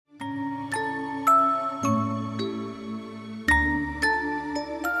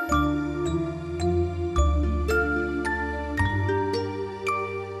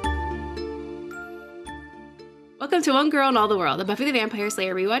welcome to One Girl in All the World, the Buffy the Vampire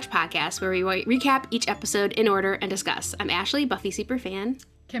Slayer rewatch podcast where we recap each episode in order and discuss. I'm Ashley, Buffy superfan.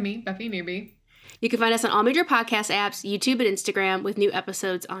 Kimmy, Buffy newbie. You can find us on all major podcast apps, YouTube and Instagram, with new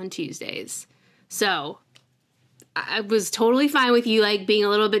episodes on Tuesdays. So, I was totally fine with you being a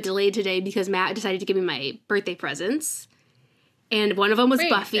little bit delayed today because Matt decided to give me my birthday presents. And one of them was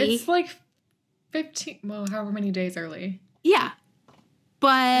Buffy. It's 15, however many days early. Yeah.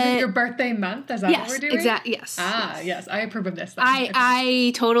 But is it your birthday month? Is that what we're doing? Yes. Ah, yes. I approve of this.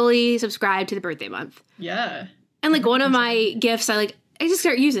 I totally subscribe to the birthday month. Yeah. And one of my gifts, I just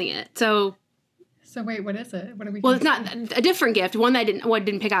start using it. So wait, what is it? What are we? Well, it's not a different gift. One that I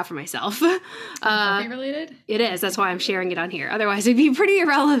didn't pick out for myself. Buffy related? It is. That's why I'm sharing it on here. Otherwise, it'd be pretty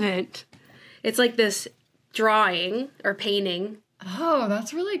irrelevant. It's this drawing or painting. Oh,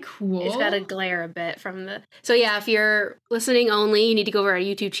 that's really cool. It's got to glare a bit from the... So yeah, if you're listening only, you need to go over our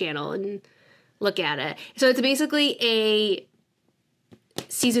YouTube channel and look at it. So it's basically a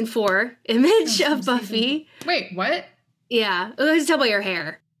season 4 image of Buffy. Wait, what? Yeah. I can tell by your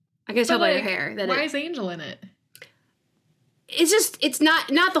hair. I can tell by your hair. Why is Angel in it? It's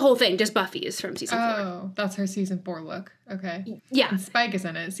not the whole thing, just Buffy is from season 4. Oh, that's her season 4 look. Okay. Yeah. And Spike is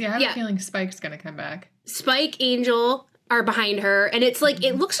in it. See, I have a feeling Spike's going to come back. Spike, Angel are behind her, and it's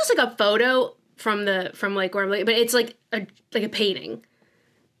it looks just like a photo from where I'm but it's like a painting.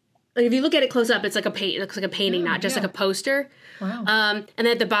 If you look at it close up, it's like a paint. It looks like a painting, not just like a poster. Wow. And then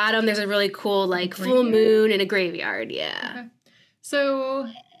at the bottom, there's a really cool full moon and a graveyard. Yeah. Okay. So,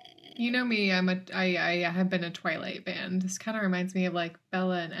 you know me, I have been a Twilight fan. This kind of reminds me of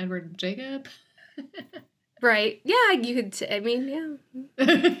Bella and Edward and Jacob. Right. Yeah, you could say,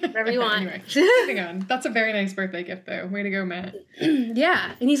 whatever you want. Anyway, moving on. That's a very nice birthday gift, though. Way to go, Matt.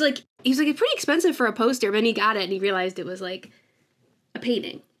 Yeah. And he's it's pretty expensive for a poster, but then he got it and he realized it was a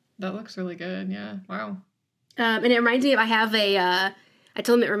painting. That looks really good. Yeah. Wow. And it reminds me of, I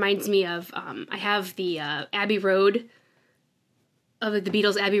told him it reminds me of, I have the Abbey Road, of the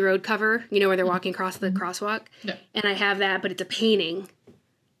Beatles Abbey Road cover, where they're walking across the crosswalk. Yeah. And I have that, but it's a painting.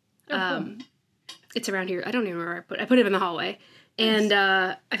 Oh, cool. It's around here. I don't even remember where I put it in the hallway. Nice. And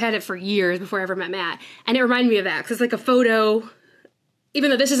I've had it for years before I ever met Matt. And it reminded me of that because it's a photo. Even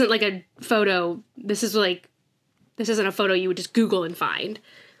though this isn't a photo, this isn't a photo you would just Google and find.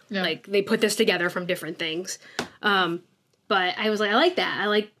 Yeah. They put this together from different things. But I was I like that. I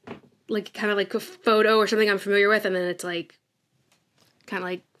like kind of a photo or something I'm familiar with, and then it's kind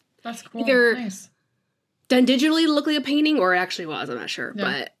of that's cool. Either nice. Done digitally to look like a painting, or it actually was. I'm not sure,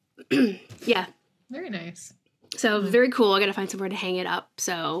 yeah. But yeah. Very nice. So very cool. I gotta find somewhere to hang it up.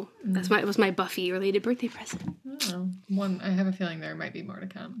 So it was my Buffy related birthday present. Oh, I have a feeling there might be more to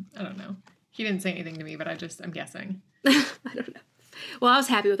come. I don't know. He didn't say anything to me, but I'm guessing. I don't know. Well, I was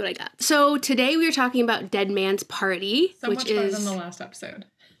happy with what I got. So today we are talking about Dead Man's Party, so which much is better than the last episode.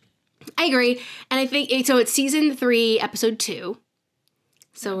 I agree, and I think it's season 3, episode 2.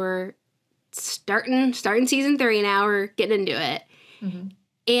 So we're starting season 3 now. We're getting into it,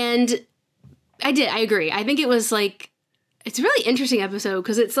 and I agree. I think it was it's a really interesting episode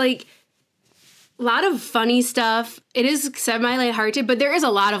because it's a lot of funny stuff. It is semi-lighthearted, but there is a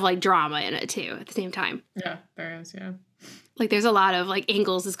lot of drama in it too at the same time. Yeah, there is, yeah. There's a lot of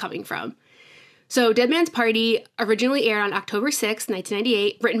angles it's coming from. So Dead Man's Party originally aired on October 6th,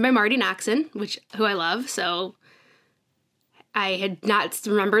 1998, written by Marty Noxon, who I love, so I had not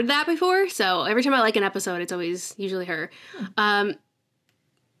remembered that before, so every time I like an episode, it's always usually her.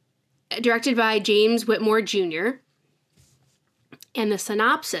 Directed by James Whitmore Jr. And the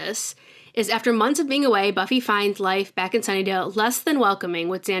synopsis is, after months of being away, Buffy finds life back in Sunnydale less than welcoming,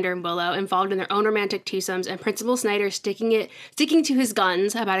 with Xander and Willow involved in their own romantic twosomes and Principal Snyder sticking to his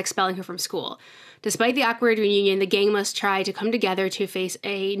guns about expelling her from school. Despite the awkward reunion, the gang must try to come together to face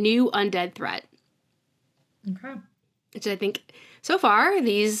a new undead threat. Okay. Which I think, so far,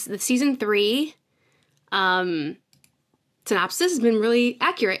 the season 3 synopsis has been really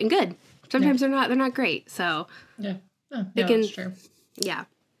accurate and good. Sometimes they're not great, so yeah, that's true. Yeah,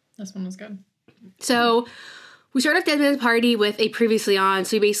 this one was good. So we start off Dead Man's Party with a previously on,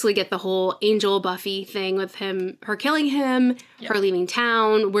 so we basically get the whole Angel Buffy thing with her killing him, her leaving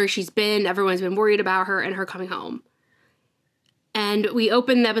town, where she's been, everyone's been worried about her, and her coming home. And we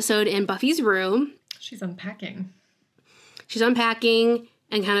open the episode in Buffy's room. She's unpacking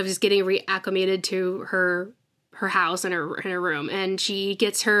and kind of just getting reacclimated to her house and her room. And she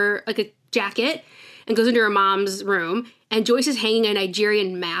gets her a jacket and goes into her mom's room. And Joyce is hanging a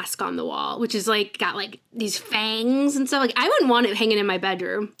Nigerian mask on the wall, which is got these fangs and stuff. I wouldn't want it hanging in my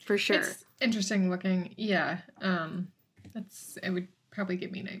bedroom for sure. It's interesting looking. Yeah. It would probably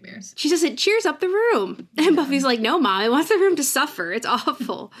give me nightmares. She says it cheers up the room. And Buffy's like, no, Mom, I want the room to suffer. It's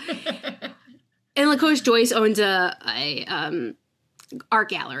awful. And of course, Joyce owns a art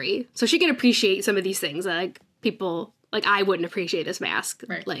gallery, so she can appreciate some of these things that like people like I wouldn't appreciate this mask,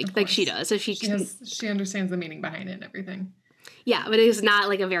 right? Like she does. So she understands the meaning behind it and everything. Yeah, but it is not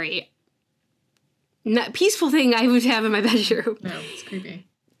like a very peaceful thing I would have in my bedroom. No, it's creepy.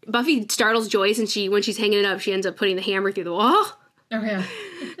 Buffy startles Joyce, and when she's hanging it up, she ends up putting the hammer through the wall. Oh yeah,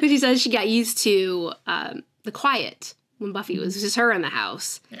 but she says she got used to the quiet when Buffy was just her in the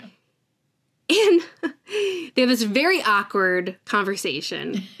house. Yeah. And they have this very awkward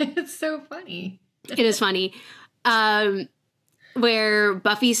conversation. It's so funny. It is funny. Where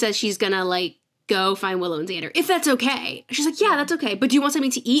Buffy says she's gonna, like, go find Willow and Xander. If that's okay. She's like, yeah, that's okay. But do you want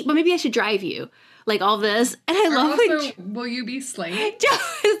something to eat? But maybe I should drive you. Like, all this. And I love it. Will you be slaying?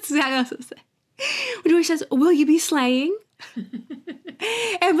 That's exactly what I was going to say. When Joyce says, will you be slaying?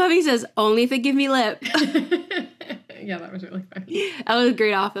 And Buffy says, only if they give me lip. Yeah, that was really funny. That was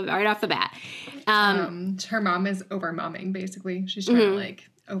great right off the bat. Her mom is over-momming, basically. She's trying to, like,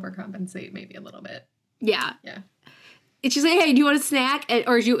 overcompensate maybe a little bit. Yeah. Yeah. And she's like, hey, do you want a snack?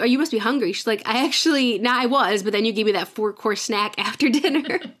 Or you must be hungry. She's like, I was, but then you gave me that 4-course snack after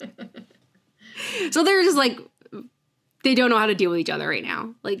dinner. So they're just like, they don't know how to deal with each other right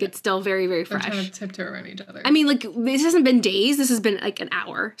now. Like, it's still very, very fresh. They're trying to tiptoe around each other. I mean, like, this hasn't been days. This has been, like, an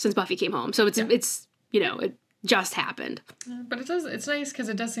hour since Buffy came home. So it's it just happened. But it's nice because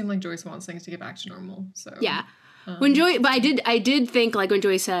it does seem like Joyce wants things to get back to normal. So yeah. But I did think, like, when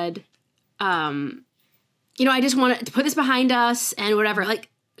Joyce said, I just want to put this behind us and whatever.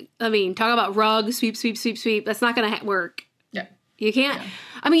 Like, I mean, talk about rug, sweep. That's not going to work. Yeah. You can't. Yeah.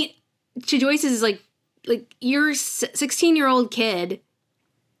 I mean, to Joyce is like your 16-year-old kid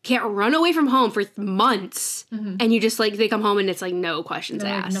can't run away from home for months, and you just, like, they come home and it's like no questions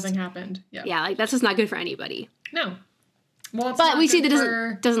asked. Like nothing happened. Yeah. Yeah, like that's just not good for anybody. No. Well, but we see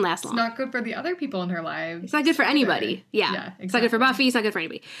that doesn't last long. It's not good for the other people in her life. It's not good for anybody. Yeah. Exactly. It's not good for Buffy. It's not good for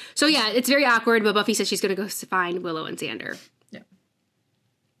anybody. So yeah, it's very awkward. But Buffy says she's going to go find Willow and Xander. Yeah.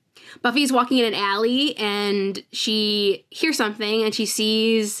 Buffy's walking in an alley and she hears something and she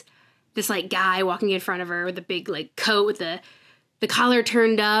sees this, like, guy walking in front of her with a big, like, coat with the collar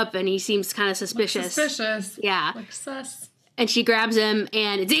turned up, and he seems kind of suspicious. Yeah. Looks sus. And she grabs him,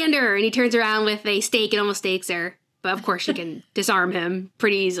 and it's Xander, and he turns around with a stake and almost stakes her. But, of course, she can disarm him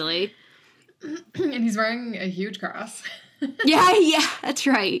pretty easily. And he's wearing a huge cross. yeah, that's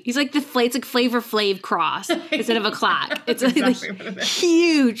right. He's like it's like Flavor Flav cross instead of a clock. It's exactly like a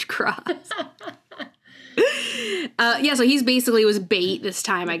huge cross. So he's basically was bait this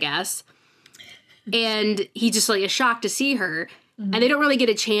time, I guess. And he just, like, is shocked to see her. Mm-hmm. And they don't really get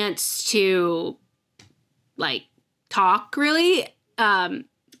a chance to, like, talk, really.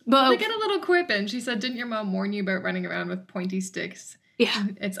 But they get a little quip in. She said, didn't your mom warn you about running around with pointy sticks? Yeah.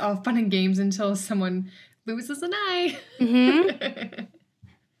 It's all fun and games until someone loses an eye. Mm-hmm.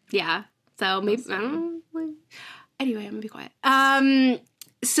 Yeah. So maybe, I don't know. Anyway, I'm going to be quiet.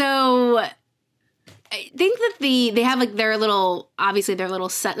 So I think that they have, like, their little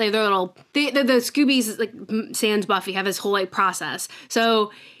set, like, the Scoobies, like, sans Buffy have this whole, like, process.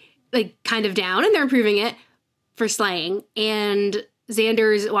 So, like, kind of down, and they're improving it for slaying. And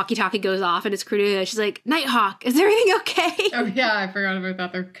Xander's walkie-talkie goes off, and it's Cordelia. She's like, Nighthawk, is everything okay? Oh, yeah, I forgot about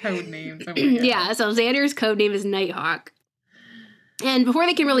that. Their code names. Oh, yeah, so Xander's code name is Nighthawk. And before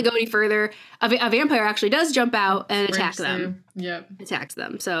they can really go any further, a vampire actually does jump out and attack them. Yep. Attacks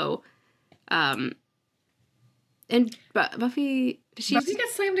them. So, and Buffy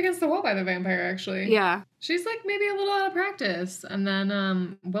gets slammed against the wall by the vampire, actually. Yeah. She's, like, maybe a little out of practice. And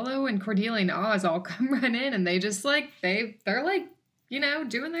then Willow and Cordelia and Oz all come run in, and they just, like, they're like,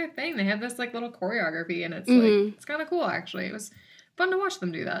 doing their thing. They have this, like, little choreography, and it's, like, it's kind of cool, actually. It was fun to watch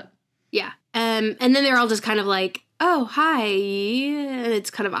them do that. Yeah. And then they're all just kind of like, oh, hi. And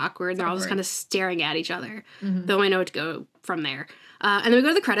it's kind of awkward. They're all just kind of staring at each other. Mm-hmm. They don't know what to go from there. And then we go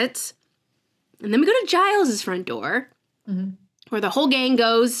to the credits. And then we go to Giles' front door, where the whole gang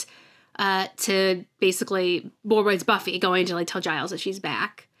goes to basically, it's Buffy going to, like, tell Giles that she's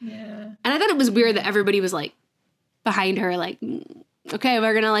back. Yeah. And I thought it was weird that everybody was, like, behind her, like, okay,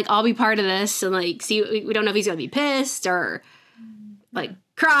 we're going to, like, all be part of this. And, like, see, we don't know if he's going to be pissed or, like,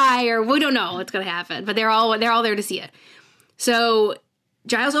 cry, or we don't know what's going to happen. But they're all there to see it. So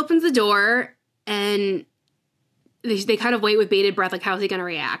Giles opens the door, and they kind of wait with bated breath, like, how's he going to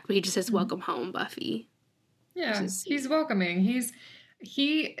react? But he just says, welcome home, Buffy. Yeah, he's welcoming.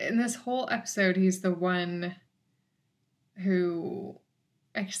 In this whole episode, he's the one who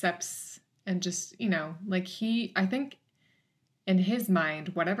accepts and just, I think in his mind,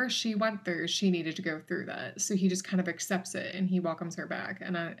 whatever she went through, she needed to go through that. So he just kind of accepts it and he welcomes her back.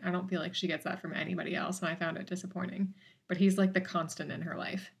 And I don't feel like she gets that from anybody else. And I found it disappointing. But he's like the constant in her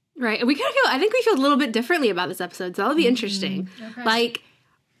life. Right. And I think we feel a little bit differently about this episode. So that'll be interesting. Okay. Like,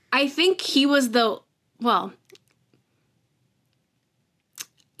 I think he was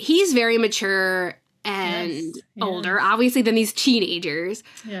he's very mature and older, obviously, than these teenagers.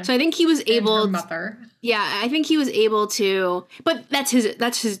 Yeah. So I think he was able. Her mother. Yeah, I think he was able to. But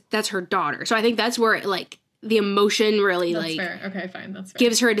that's her daughter. So I think that's where like the emotion really that's fair. Okay, fine. That's fair.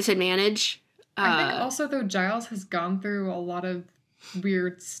 Gives her a disadvantage. I think also though Giles has gone through a lot of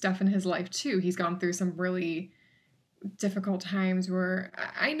weird stuff in his life too. He's gone through some really difficult times where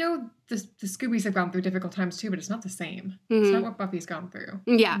I know the Scoobies have gone through difficult times too, but it's not the same. Mm-hmm. It's not what Buffy's gone through.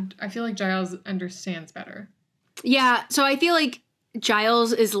 Yeah. And I feel like Giles understands better. Yeah, so I feel like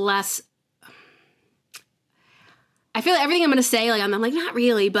Giles is less... I feel like everything I'm going to say, like I'm like, not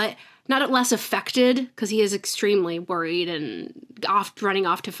really, but not less affected because he is extremely worried and running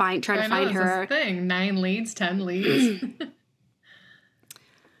off to try to find her. That's the thing. 9 leads, 10 leads.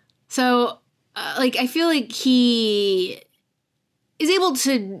 So... like, I feel like he is able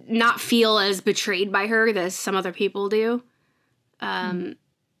to not feel as betrayed by her as some other people do.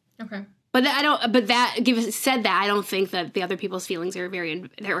 Okay. But I don't think that the other people's feelings are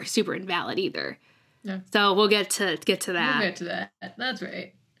they're super invalid either. Yeah. So we'll get to that. We'll get to that. That's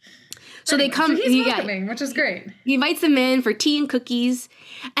right. So they come. So he's welcoming, which is great. He invites them in for tea and cookies,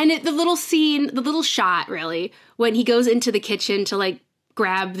 and the little shot, really, when he goes into the kitchen to like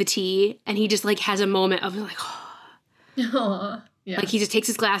grab the tea, and he just like has a moment of like, oh, yeah. Like he just takes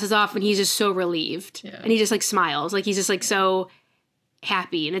his glasses off and he's just so relieved, and he just like smiles, like he's just like so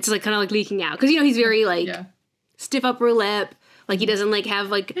happy, and it's like kind of like leaking out because he's very like stiff upper lip, like he doesn't like have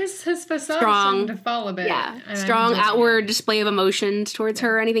like his facade strong to fall a bit, strong outward display of emotions towards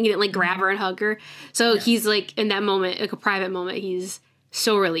her or anything. He didn't like grab her and hug her, so he's like in that moment, like a private moment, he's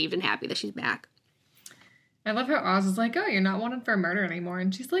so relieved and happy that she's back. I love how Oz is like, oh, you're not wanted for murder anymore.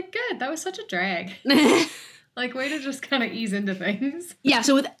 And she's like, good, that was such a drag. Like, way to just kind of ease into things. Yeah,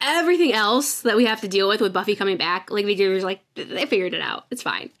 so with everything else that we have to deal with Buffy coming back, like, the viewers, like, they figured it out. It's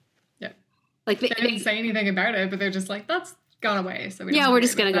fine. Yeah. Like, they didn't say anything about it, but they're just like, that's gone away. So we're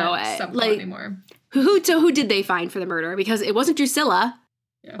just going to go away. Like, anymore. Who did they find for the murder? Because it wasn't Drusilla.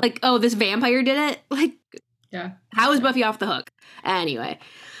 Yeah. Like, oh, this vampire did it? Like, yeah. How is Buffy off the hook? Anyway.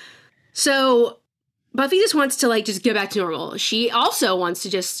 So... Buffy just wants to, like, just get back to normal. She also wants to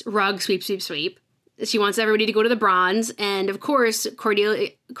just sweep. She wants everybody to go to the Bronze. And, of course, Cordelia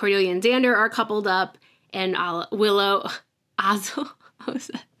and Xander are coupled up. And Willow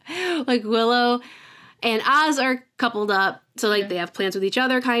and Oz are coupled up. So, like, they have plans with each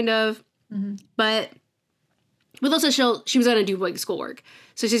other, kind of. Mm-hmm. But Willow says she was going to do, like, schoolwork.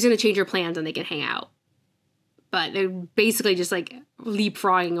 So she's going to change her plans and they can hang out. But they're basically just, like,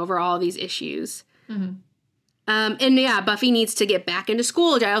 leapfrogging over all these issues. Mm-hmm. And Buffy needs to get back into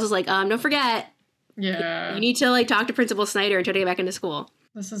school. Giles is like, don't forget. Yeah. You need to like talk to Principal Snyder and try to get back into school.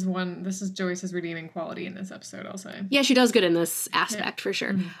 This is Joyce's redeeming quality in this episode, I'll say. Yeah, she does good in this aspect for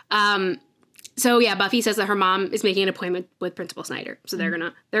sure. Mm-hmm. So Buffy says that her mom is making an appointment with Principal Snyder. So they're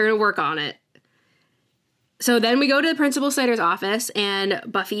gonna work on it. So then we go to Principal Snyder's office, and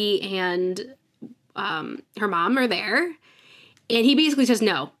Buffy and her mom are there. And he basically says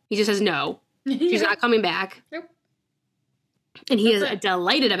no. He just says no. She's not coming back. Nope. And he is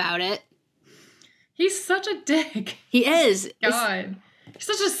delighted about it. He's such a dick. He is. God. He's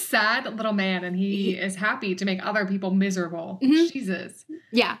such a sad little man, and he is happy to make other people miserable. Mm-hmm. Jesus.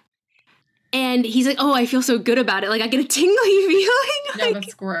 Yeah. And he's like, oh, I feel so good about it. Like, I get a tingly feeling. Yeah,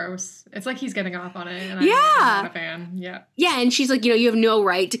 that's gross. It's like he's getting off on it, and I'm not a fan. Yeah. Yeah, and she's like, you have no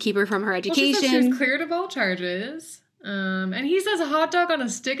right to keep her from her education. Well, she said she was cleared of all charges. And he says a hot dog on a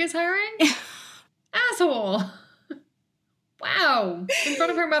stick is hiring? Asshole. Wow. In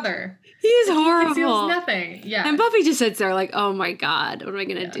front of her mother. He is horrible. He conceals nothing. Yeah. And Buffy just sits there like, oh my God, what am I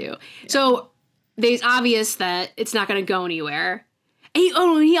going to do? Yeah. So it's obvious that it's not going to go anywhere. And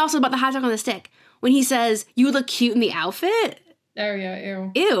he also, about the hot dog on the stick, when he says, you look cute in the outfit. Oh, yeah,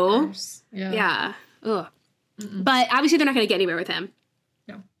 ew. Ew. Gross. Yeah. Yeah. Ugh. Mm-mm. But obviously they're not going to get anywhere with him.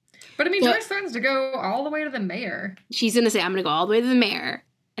 No. But I mean, Joyce threatens to go all the way to the mayor. She's going to say, I'm going to go all the way to the mayor.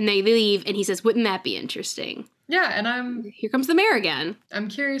 And they leave, and he says, wouldn't that be interesting? Yeah, and Here comes the mayor again. I'm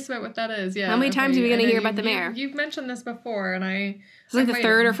curious about what that is, yeah. How many times are we going to hear about the mayor? You've mentioned this before, and It's like the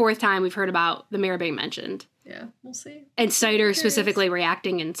third or fourth time we've heard about the mayor being mentioned. Yeah, we'll see. And Snyder specifically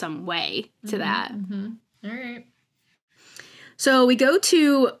reacting in some way to that. Mm-hmm. All right. So we go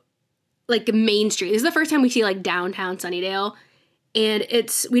to, like, Main Street. This is the first time we see, like, downtown Sunnydale. And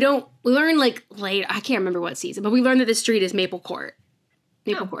we learn like later, I can't remember what season, but we learn that this street is Maple Court.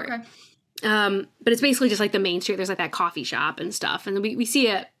 Maple Court. Okay. But it's basically just like the main street. There's like that coffee shop and stuff. And we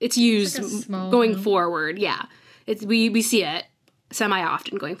see it's used like going forward. Yeah. We see it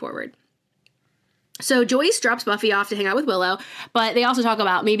semi-often going forward. So Joyce drops Buffy off to hang out with Willow, but they also talk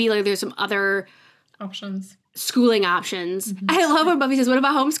about maybe like there's some other options. Schooling options. Mm-hmm. I love when Buffy says, what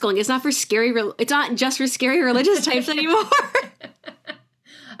about homeschooling? It's not just for scary religious types anymore.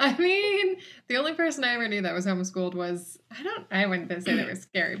 I mean, the only person I ever knew that was homeschooled was, I wouldn't say they were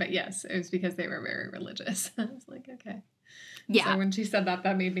scary, but yes, it was because they were very religious. I was like, okay. Yeah. So when she said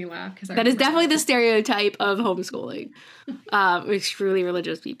that made me laugh. That is definitely the stereotype of homeschooling. It's truly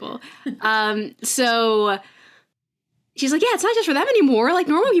religious people. So she's like, yeah, it's not just for them anymore. Like,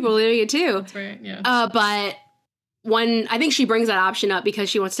 normal people are doing it too. That's right, yeah. But I think she brings that option up because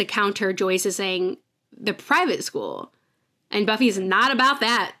she wants to counter Joyce's saying the private school. And Buffy's not about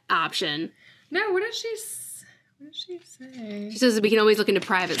that option. No, what did she say? She says we can always look into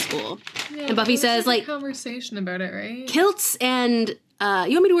private school. Yeah, and Buffy says, like, conversation about it, right? Kilts and, you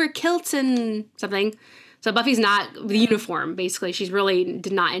want me to wear kilts and something? So Buffy's not the uniform, basically. She's really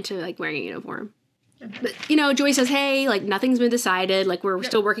not into, like, wearing a uniform. But, Joyce says, hey, like, nothing's been decided. Like, we're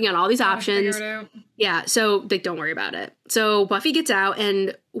still working on all these options. Figure it out. Yeah, so, like, don't worry about it. So Buffy gets out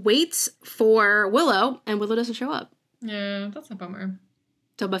and waits for Willow, and Willow doesn't show up. Yeah, that's a bummer.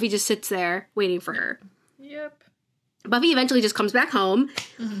 So Buffy just sits there waiting for her. Yep. Buffy eventually just comes back home.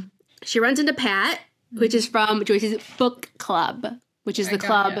 Mm-hmm. She runs into Pat, which is from Joyce's book club, which is the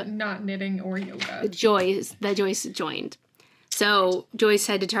club. Not knitting or yoga. That Joyce joined. So Joyce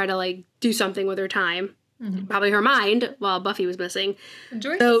had to try to, like, do something with her time, probably her mind, while Buffy was missing. And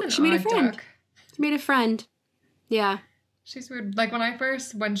Joyce is she made a friend. Duck. She made a friend. Yeah. She's weird. Like,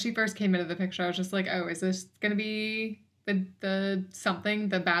 when she first came into the picture, I was just like, oh, is this going to be the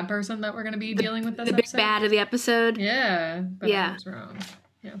bad person that we're going to be dealing with this episode? The big bad of the episode? Yeah. But I was wrong.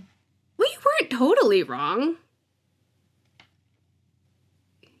 Yeah. Well, you weren't totally wrong.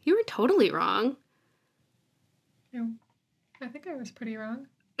 You were totally wrong. Yeah. I think I was pretty wrong.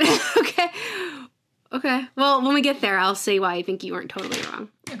 Okay. Well, when we get there, I'll say why I think you weren't totally wrong.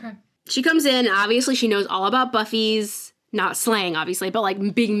 Okay. She comes in, and obviously she knows all about Buffy's, not slaying, obviously, but,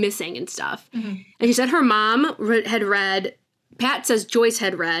 like, being missing and stuff. Mm-hmm. And she said her mom had read, Pat says Joyce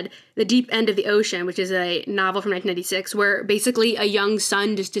had read, The Deep End of the Ocean, which is a novel from 1996, where basically a young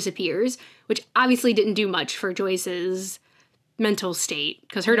son just disappears, which obviously didn't do much for Joyce's mental state,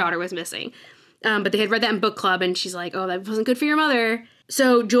 because her daughter was missing. But they had read that in book club, and she's like, oh, that wasn't good for your mother.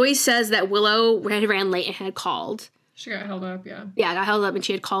 So Joyce says that Willow ran late and had called. She got held up, yeah. Yeah, got held up, and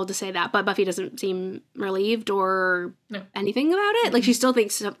she had called to say that. But Buffy doesn't seem relieved or anything about it. Mm-hmm. Like, she still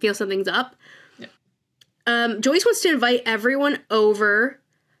feels something's up. Yeah. Joyce wants to invite everyone over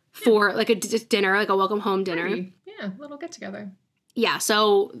for, like, a dinner, like a welcome home dinner. Party. Yeah, a little get-together. Yeah,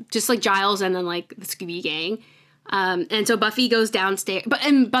 so just, like, Giles and then, like, the Scooby Gang. And so Buffy goes downstairs.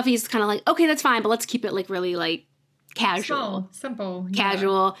 And Buffy's kind of like, okay, that's fine, but let's keep it, like, really, like, casual. Small, simple.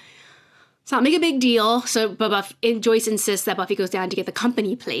 Casual. It's not make a big deal. So, but Joyce insists that Buffy goes down to get the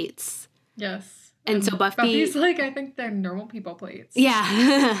company plates. Yes. And so Buffy's like, I think they're normal people plates. Yeah.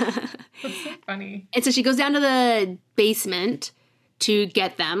 That's so funny. And so she goes down to the basement to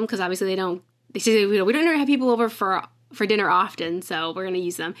get them, because obviously they say, we don't have people over for dinner often, so we're going to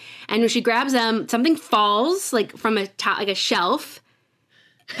use them. And when she grabs them, something falls, like, from a top, like a shelf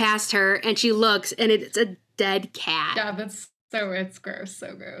past her, and she looks, and it's a dead cat. Yeah, it's gross,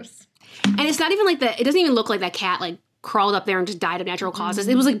 so gross. And it's not even like it doesn't even look like that cat, like, crawled up there and just died of natural causes.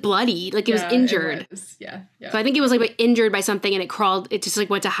 It was, like, bloody. Like, it was injured. It was. Yeah. So I think it was, like, injured by something, and it just, like,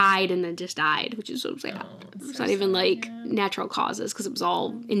 went to hide and then just died, which is so sad. Oh, it's so not even, like, natural causes, because it was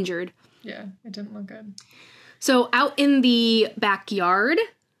all injured. Yeah, it didn't look good. So out in the backyard,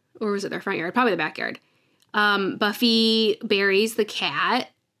 or was it their front yard? Probably the backyard. Buffy buries the cat,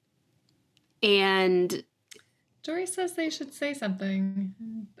 and Joyce says they should say something.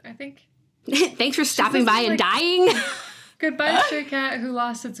 I think. Thanks for stopping by and dying. Goodbye, stray cat who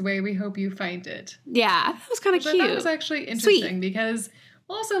lost its way. We hope you find it. Yeah, that was kind of cute. That was actually interesting because,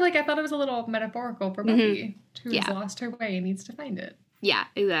 also, like, I thought it was a little metaphorical for Buffy, who has lost her way and needs to find it. Yeah,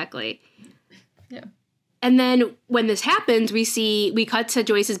 exactly. Yeah. And then when this happens, we cut to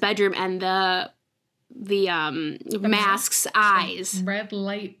Joyce's bedroom, and the mask's eyes.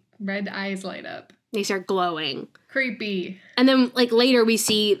 Red eyes light up. They start glowing. Creepy. And then, like, later we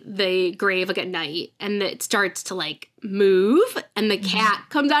see the grave, like, at night, and it starts to, like, move, and the cat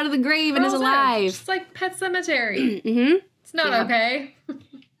comes out of the grave and is alive. It's like Pet Sematary. Mm-hmm. It's not okay.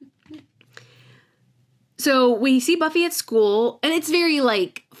 So we see Buffy at school, and it's very,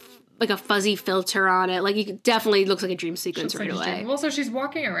 like a fuzzy filter on it. Like, it definitely looks like a dream sequence right away. Well, so she's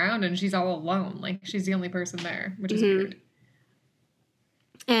walking around, and she's all alone. Like, she's the only person there, which is weird.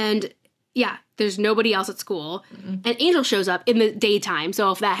 And, yeah, there's nobody else at school. And Angel shows up in the daytime,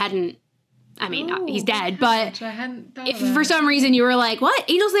 so if that hadn't... I mean, he's dead, but I hadn't thought if of that. for some reason you were like, what?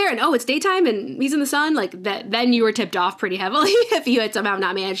 Angel's there, and it's daytime, and he's in the sun, like, that, then you were tipped off pretty heavily if you had somehow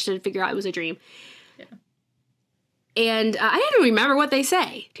not managed to figure out it was a dream. Yeah. And I didn't remember what they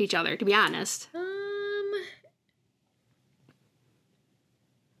say to each other, to be honest.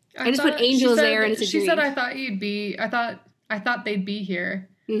 I just put Angel's there, and it's a dream. She said, I thought they'd be here.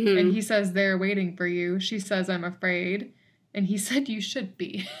 And he says, they're waiting for you. She says, I'm afraid. And he said, you should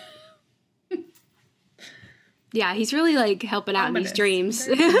be. Yeah, he's really, like, helping out in these dreams.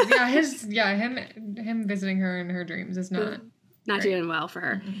 Him visiting her in her dreams is not doing well for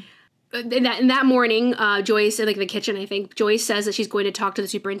her. In that morning, Joyce, in, like, the kitchen, I think, Joyce says that she's going to talk to the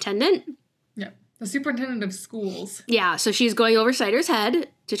superintendent. Yeah, the superintendent of schools. Yeah, so she's going over Snyder's head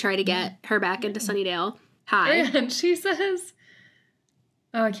to try to get her back into Sunnydale High. And she says,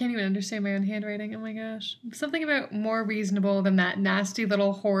 oh, I can't even understand my own handwriting. Oh, my gosh. Something about more reasonable than that nasty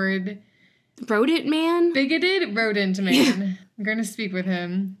little horrid... Rodent man? Bigoted rodent man. I'm going to speak with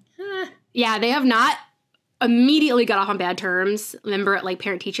him. Yeah, they have not immediately got off on bad terms. Remember at, like,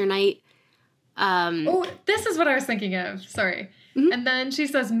 parent-teacher night? This is what I was thinking of. Sorry. And then she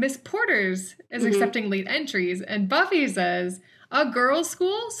says, Miss Porter's is accepting late entries. And Buffy says, a girls'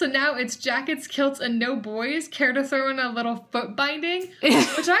 school? So now it's jackets, kilts, and no boys? Care to throw in a little foot binding? Which I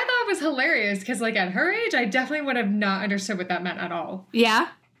thought was hilarious, because, like, at her age, I definitely would have not understood what that meant at all. Yeah?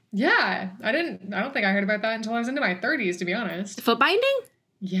 Yeah, I don't think I heard about that until I was into my 30s, to be honest. Foot binding?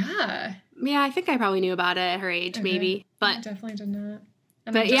 Yeah. Yeah, I think I probably knew about it at her age, maybe. But I definitely did not.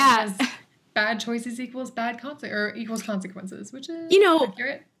 And but yeah. Bad choices equals equals consequences, which is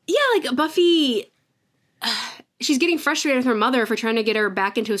accurate. Yeah, like Buffy, she's getting frustrated with her mother for trying to get her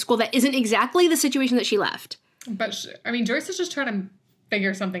back into a school that isn't exactly the situation that she left. But, Joyce is just trying to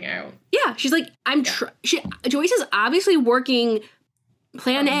figure something out. Yeah, she's like, Joyce is obviously working...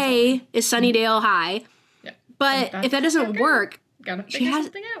 Plan A is Sunnydale High, but if that doesn't work, something out.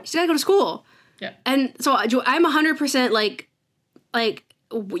 She's gotta go to school. Yeah, and so I'm 100% like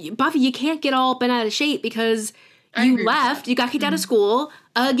Buffy. You can't get all bent out of shape because you left. You got kicked out of school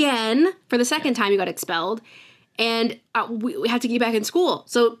again for the second time. You got expelled, and we have to get you back in school.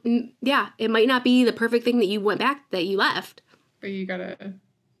 So yeah, it might not be the perfect thing that you left, but you gotta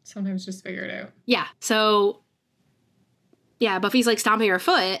sometimes just figure it out. Yeah. So. Yeah, Buffy's, like, stomping her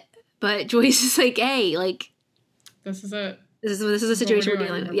foot, but Joyce is like, hey, like... This is it. This is a situation we're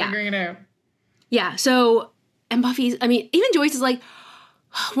dealing with. Yeah. Figuring it out. Yeah, so... And Buffy's... I mean, even Joyce is like,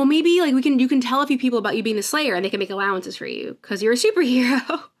 well, maybe, like, you can tell a few people about you being the Slayer, and they can make allowances for you, because you're a superhero.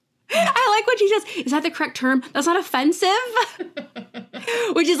 I like what she says. Is that the correct term? That's not offensive?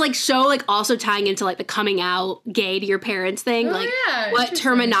 Which is, like, so, like, also tying into, like, the coming out gay to your parents thing. Oh, like, yeah, what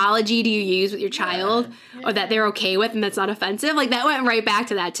terminology do you use with your child? Yeah. Or that they're okay with and that's not offensive? Like, that went right back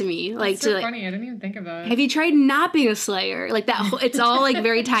to that to me. Like, that's so funny. I didn't even think of that. Have you tried not being a Slayer? Like, that it's all, like,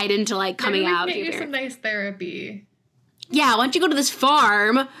 very tied into, like, coming out to your parents. Some nice therapy. Yeah, why don't you go to this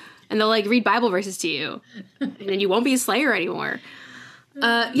farm and they'll, like, read Bible verses to you. And then you won't be a Slayer anymore.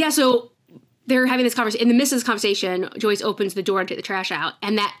 Yeah, so... They're having this conversation. In the midst of this conversation, Joyce opens the door to take the trash out,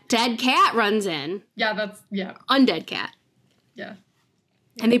 and that dead cat runs in. Yeah, Undead cat. Yeah.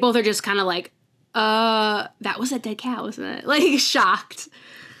 And they both are just kind of like, that was a dead cat, wasn't it? Like, shocked.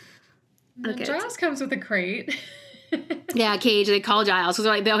 Okay. Giles comes with a crate. Yeah, cage. They call Giles. Because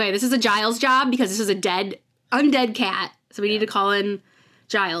they're like, okay, this is a Giles job because this is a undead cat. So we need to call in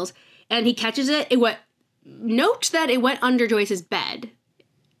Giles. And he catches it. Note that it went under Joyce's bed.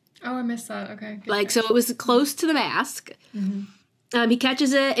 Oh, I missed that. Okay. Like, so it was close to the mask. Mm-hmm. He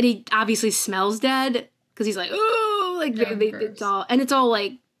catches it, and he obviously smells dead, because he's like, oh, like, it's all,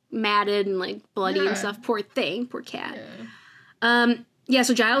 like, matted and, like, bloody and stuff. Poor thing. Poor cat. Yeah.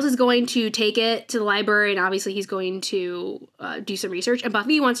 So Giles is going to take it to the library, and obviously he's going to do some research. And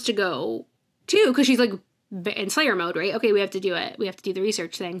Buffy wants to go, too, because she's, like, in Slayer mode, right? Okay, we have to do it. We have to do the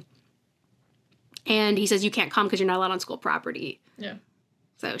research thing. And he says, you can't come because you're not allowed on school property. Yeah.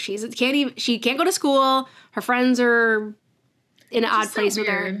 So she can't go to school. Her friends are in an odd place with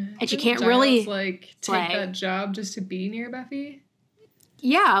her, and she can't really like take that job just to be near Buffy.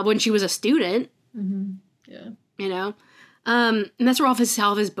 Yeah, when she was a student. Mm-hmm. Yeah, you know, and that's where all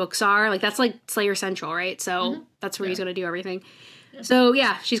of his books are. Like that's like Slayer Central, right? So that's where he's gonna do everything. Yeah. So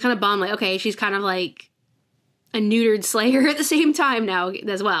yeah, she's kind of bummed. Like okay, she's kind of like a neutered Slayer at the same time now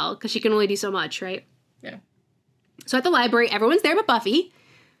as well because she can only do so much, right? Yeah. So at the library, everyone's there but Buffy,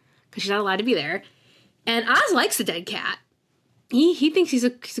 because she's not allowed to be there. And Oz likes the dead cat. He thinks he's a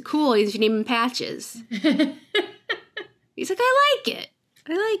cool. He should name him Patches. He's like, I like it.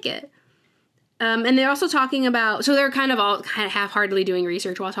 I like it. And they're also talking about, so they're kind of half-heartedly doing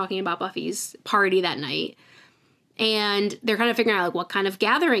research while talking about Buffy's party that night. And they're kind of figuring out, like, what kind of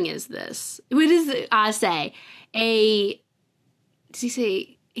gathering is this? What does Oz say? Does he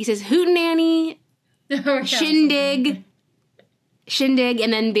say, he says hootenanny, shindig,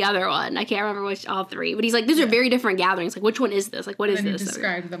 and then the other one. I can't remember which, all three. But he's like, these are very different gatherings. Like, which one is this? Like, what is this? He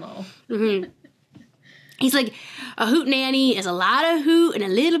described them all. Mm-hmm. He's like, a hootenanny is a lot of hoot and a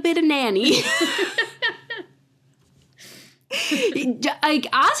little bit of nanny. Like,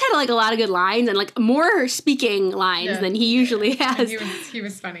 Oz had, like, a lot of good lines and, like, more speaking lines than he usually has. He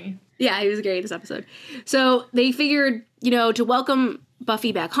was funny. Yeah, he was great this episode. So they figured, to welcome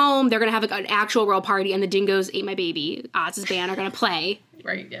Buffy back home, they're going to have, like, an actual real party, and the Dingoes Ate My Baby, Oz's band, are going to play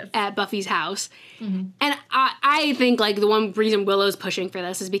at Buffy's house. Mm-hmm. And I think, like, the one reason Willow's pushing for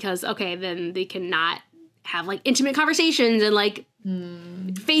this is because, okay, then they cannot have, like, intimate conversations and, like,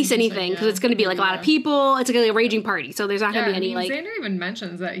 face anything, because it's going to be, like, a lot of people. It's going to be a raging party, so there's not going to be any, like... Xander even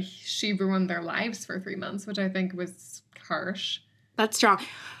mentions that she ruined their lives for 3 months, which I think was harsh. That's strong.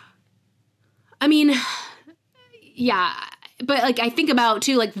 I mean, yeah, but, like, I think about,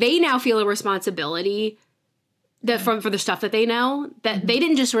 too, like, they now feel a responsibility for the stuff that they know, that they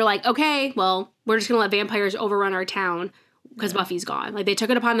didn't just were like, okay, well, we're just going to let vampires overrun our town because Buffy's gone. Like, they took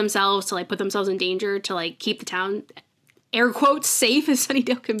it upon themselves to, like, put themselves in danger to, like, keep the town, air quotes, safe as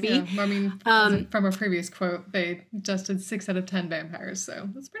Sunnydale can be. Yeah, I mean, from a previous quote, they dusted 6 out of 10 vampires, so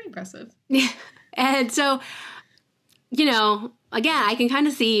that's pretty impressive. Yeah, and so, again, I can kind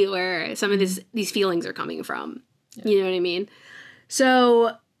of see where some of these feelings are coming from. Yeah. You know what I mean?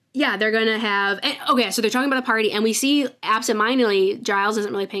 So, yeah, they're going to have... so they're talking about the party, and we see, absentmindedly, Giles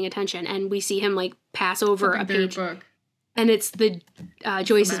isn't really paying attention, and we see him, like, pass over a page. Book. And it's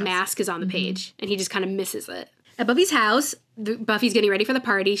Joyce's mask is on the page, and he just kind of misses it. At Buffy's house, Buffy's getting ready for the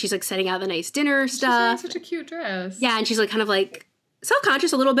party. She's, like, setting out the nice dinner stuff. She's wearing such a cute dress. Yeah, and she's, like, kind of, like,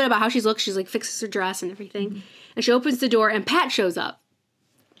 self-conscious a little bit about how she looks. She's, like, fixes her dress and everything. Mm-hmm. And she opens the door, and Pat shows up.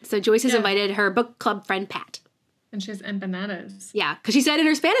 So Joyce has invited her book club friend, Pat. And she has empanadas. Yeah, because she said in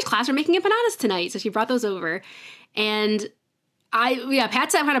her Spanish class, we're making empanadas tonight. So she brought those over. And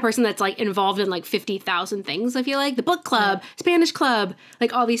Pat's that kind of person that's, like, involved in, like, 50,000 things, I feel like. The book club, Spanish club,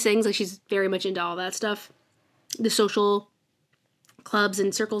 like, all these things. Like, she's very much into all that stuff. The social clubs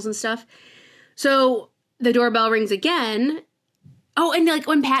and circles and stuff. So the doorbell rings again. Oh, and, like,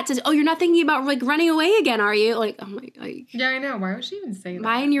 when Pat says, oh, you're not thinking about, like, running away again, are you? Like, oh, my... Like, yeah, I know. Why would she even say that?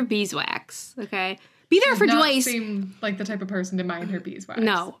 Mind your beeswax, okay? Be there for Joyce. She does not seem like the type of person to mind her beeswax.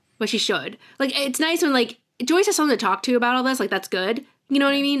 No, but she should. Like, it's nice when, like, Joyce has someone to talk to about all this. Like, that's good. You know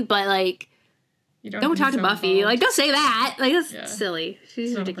what I mean? But, like, don't talk to Buffy. Involved. Like, don't say that. Like, that's silly.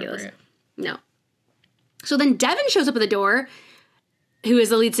 She's ridiculous. No. So then Devin shows up at the door, who is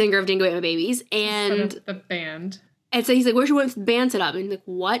the lead singer of Dingo Ate My Babies, and... the band. And so he's like, where's your band set up? And he's like,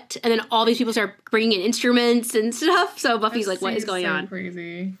 what? And then all these people start bringing in instruments and stuff. So Buffy's like, what is going on?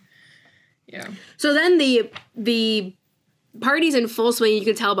 Crazy. Yeah. So then the party's in full swing. You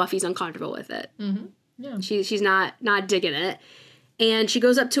can tell Buffy's uncomfortable with it. Mm-hmm. Yeah. She's not digging it. And she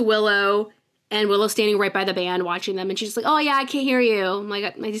goes up to Willow, and Willow's standing right by the band watching them. And she's like, oh, yeah, I can't hear you. I'm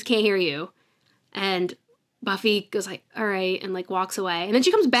like, I just can't hear you. And Buffy goes like, all right, and, like, walks away. And then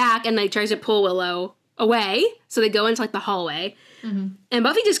she comes back and, like, tries to pull Willow away. So they go into, like, the hallway. Mm-hmm. And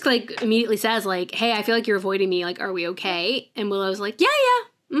Buffy just, like, immediately says, like, hey, I feel like you're avoiding me. Like, are we okay? And Willow's like, yeah.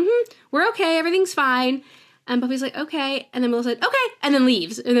 We're okay. Everything's fine. And Buffy's like, okay. And then Willow said, okay. And then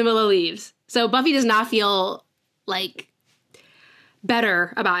leaves. And then Willow leaves. So Buffy does not feel, like,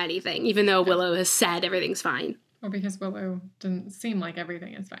 better about anything, even though Willow has said everything's fine. Well, because Willow doesn't seem like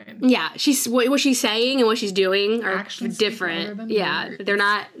everything is fine. Yeah, what she's saying and what she's doing are actually different. Yeah, words. They're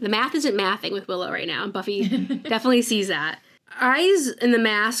not. The math isn't mathing with Willow right now. And Buffy definitely sees that. Eyes in the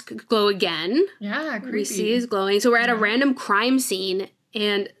mask glow again. Yeah, creepy. We see is glowing. So we're at a random crime scene,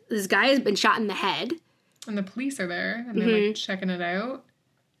 and this guy has been shot in the head. And the police are there, and they're like checking it out.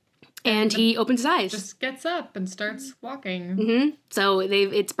 And he opens his eyes. Just gets up and starts walking. Mm-hmm. So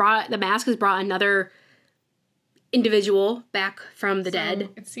the mask has brought another individual back from the dead.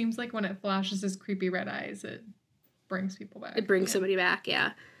 It seems like when it flashes his creepy red eyes, it brings people back. It brings somebody back,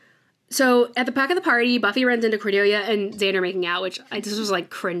 yeah. So at the back of the party, Buffy runs into Cordelia and Xander making out, which I just was like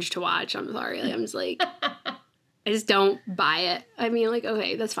cringe to watch. I'm sorry. Like, I'm just like, I just don't buy it. I mean, like,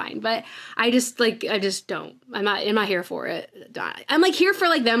 okay, that's fine. But I just don't. I'm not here for it. I'm like here for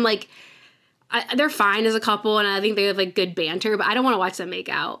like them, like, they're fine as a couple, and I think they have like good banter, but I don't want to watch them make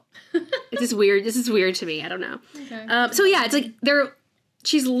out. It's just weird. This is weird to me. I don't know. Okay. So yeah, it's like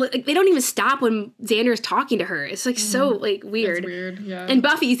they don't even stop when Xander's talking to her. It's like so like weird. It's weird, yeah. And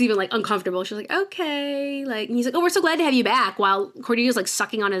Buffy's even like uncomfortable. She's like, okay, like, and he's like, oh, we're so glad to have you back. While Cordelia's like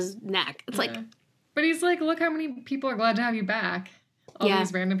sucking on his neck. It's like, but he's like, look how many people are glad to have you back. All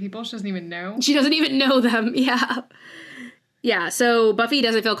these random people she doesn't even know. She doesn't even know them. Yeah. Yeah. So Buffy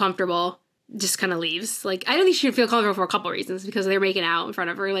doesn't feel comfortable. Just kind of leaves. Like, I don't think she should feel comfortable for a couple reasons, because they're making out in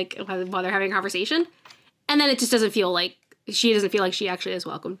front of her, like, while they're having a conversation. And then it just doesn't feel like she actually is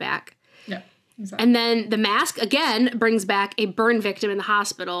welcomed back. Yeah, exactly. And then the mask, again, brings back a burn victim in the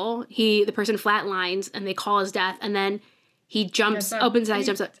hospital. The person flatlines, and they call his death, and then he opens his eyes,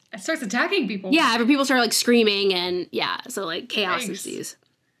 jumps up. It starts attacking people. Yeah, people start, like, screaming, and, yeah, so, like, chaos ensues.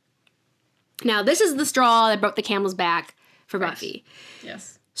 Now, this is the straw that broke the camel's back for Buffy.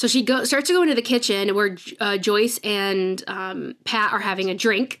 Yes. So she starts to go into the kitchen where Joyce and Pat are having a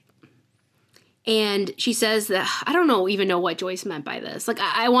drink. And she says that, I don't even know what Joyce meant by this. Like,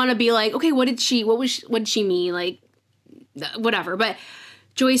 I want to be like, okay, what did she mean? Like, whatever. But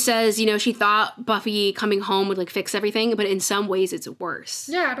Joyce says, she thought Buffy coming home would, like, fix everything, but in some ways it's worse.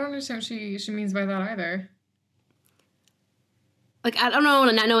 Yeah, I don't understand what she means by that either. Like, I don't know,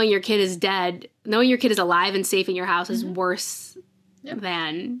 not knowing your kid is dead, knowing your kid is alive and safe in your house is worse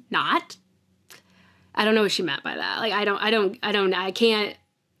than not. I don't know what she meant by that. Like, I can't,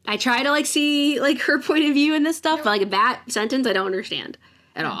 I try to, like, see, like, her point of view in this stuff, but, like, that sentence I don't understand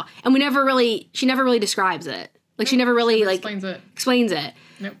at all. And she never really describes it. Like, she never really, like, explains it.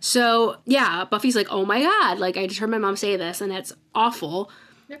 Nope. So, yeah, Buffy's like, oh my God, like, I just heard my mom say this, and it's awful.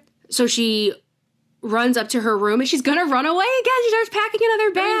 Yep. So she runs up to her room, and she's gonna run away again. She starts packing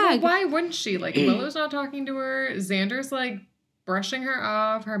another bag. Why wouldn't she? Like, Willow's not talking to her. Xander's, like, brushing her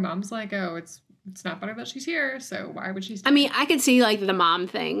off. Her mom's like, oh, it's not better that she's here, so why would she stay? I mean, I could see, like, the mom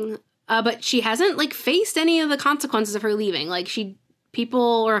thing, but she hasn't, like, faced any of the consequences of her leaving. Like,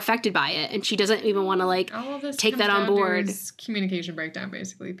 people are affected by it, and she doesn't even want to, like, take that on board. Communication breakdown,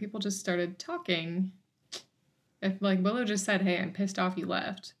 basically. People just started talking. If, like, Willow just said, hey, I'm pissed off you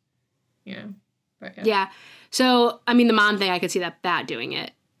left. But, yeah. So, I mean, the mom thing, I could see that doing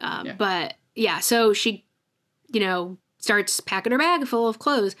it. But, yeah, so she, starts packing her bag full of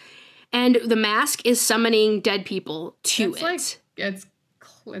clothes. And the mask is summoning dead people to it. Like,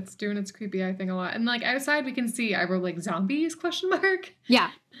 it's doing its creepy eye thing a lot. And, like, outside we can see, I wrote, like, zombies, ?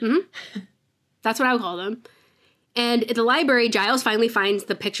 Yeah. Mm-hmm. That's what I would call them. And at the library, Giles finally finds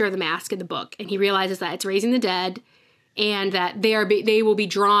the picture of the mask in the book. And he realizes that it's raising the dead and that they will be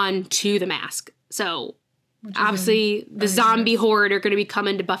drawn to the mask. So, obviously, the zombie horde are going to be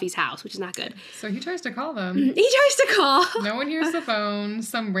coming to Buffy's house, which is not good. So he tries to call them. He tries to call. No one hears the phone.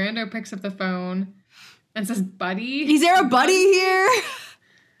 Some rando picks up the phone and says, buddy. Is there a buddy here?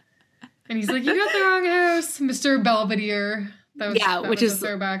 And he's like, you got the wrong house, Mr. Belvedere. That was a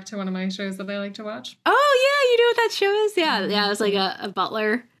throwback to one of my shows that I like to watch. Oh, yeah, you know what that show is? Yeah, it was like a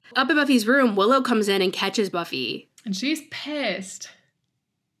butler. Up in Buffy's room, Willow comes in and catches Buffy. And she's pissed.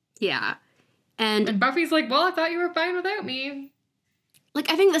 Yeah. And Buffy's like, well, I thought you were fine without me.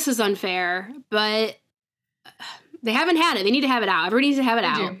 Like, I think this is unfair, but they haven't had it. They need to have it out. Everybody needs to have it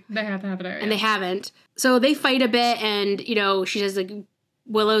out. They have to have it out, And they haven't. So they fight a bit, and, she says, like,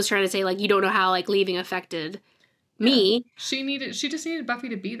 Willow's trying to say, like, you don't know how, like, leaving affected me. Yeah. She just needed Buffy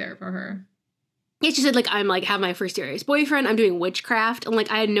to be there for her. Yeah, she said, like, I'm, like, have my first serious boyfriend. I'm doing witchcraft. And, like,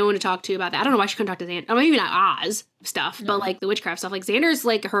 I had no one to talk to about that. I don't know why she couldn't talk to Xander. I mean, maybe not Oz stuff, but, like, the witchcraft stuff. Like, Xander's,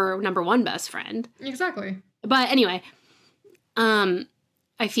 like, her number one best friend. Exactly. But anyway, I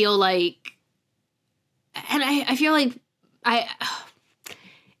feel like... And I feel like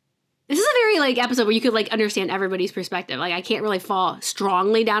this is a very, like, episode where you could, like, understand everybody's perspective. Like, I can't really fall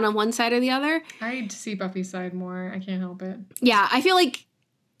strongly down on one side or the other. I see Buffy's side more. I can't help it. Yeah, I feel like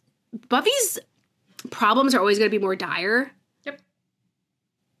Buffy's problems are always going to be more dire. Yep.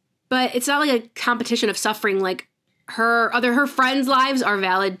 But it's not like a competition of suffering. Like, her friends' lives are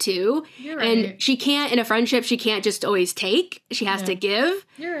valid too. You're right. And she can't, in a friendship, she can't just always take. She has to give.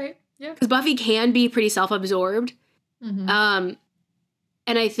 You're right. Yeah. Because Buffy can be pretty self-absorbed. Mm-hmm.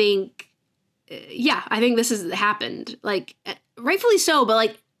 And I think, I think this has happened. Like, rightfully so, but,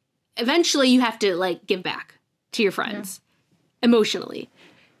 like, eventually you have to, like, give back to your friends emotionally.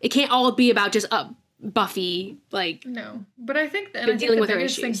 It can't all be about just Buffy, like... No. But I think the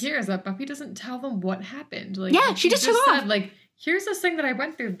biggest thing here is that Buffy doesn't tell them what happened. Like, yeah, she just took off. Said, like, here's this thing that I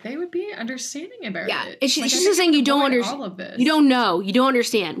went through. They would be understanding about it. Yeah, she's just saying you don't understand. All of this. You don't know. You don't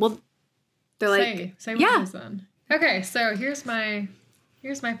understand. Well, they're like... Say what it is then. Okay, so here's my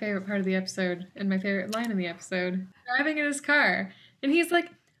Here's my favorite part of the episode and my favorite line in the episode. Driving in his car, and he's like,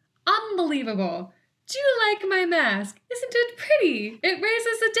 "Unbelievable. Do you like my mask? Isn't it pretty? It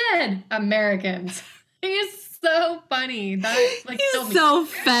raises the dead. Americans." He is so funny. That He's so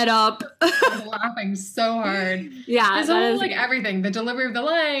fed up. I was laughing so hard. Yeah. His whole, everything. The delivery of the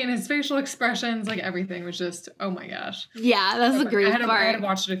line, his facial expressions, everything was just, oh my gosh. Yeah, that's a great part. I had to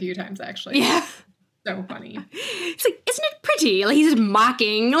watch it a few times, actually. Yeah. So funny. It's like, isn't it pretty? Like, he's just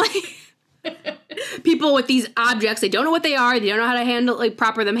mocking, people with these objects. They don't know what they are. They don't know how to handle them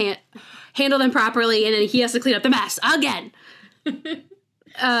properly, and then he has to clean up the mess again.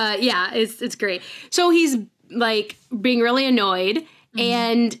 Yeah, it's great. So he's, being really annoyed,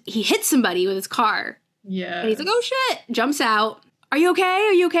 and he hits somebody with his car. Yeah. And he's like, oh, shit. Jumps out. Are you okay?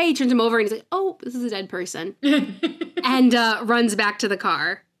 Are you okay? He turns him over, and he's like, oh, this is a dead person. And runs back to the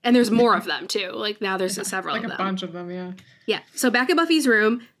car. And there's more of them, too. Now there's several of them. A bunch of them, yeah. Yeah. So back at Buffy's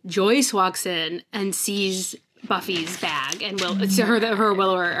room, Joyce walks in and sees Buffy's bag. And her and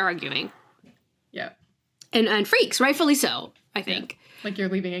Willow are arguing. Yeah. And freaks, rightfully so, I think. Yeah. You're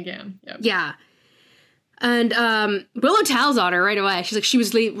leaving again. Yep. Yeah. And Willow tells on her right away. She's like, she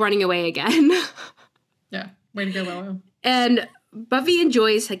was running away again. Yeah. Way to go, Willow. And Buffy and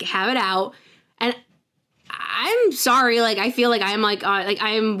Joyce, have it out. And I'm sorry, I feel like I'm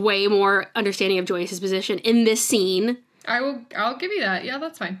I am way more understanding of Joyce's position in this scene. I'll give you that. Yeah,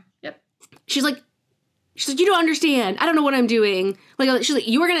 that's fine. Yep. She's like, you don't understand. I don't know what I'm doing. She's like,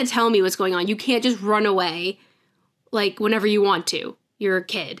 you were gonna tell me what's going on. You can't just run away whenever you want to. You're a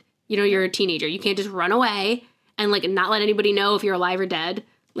kid. You're a teenager. You can't just run away and not let anybody know if you're alive or dead.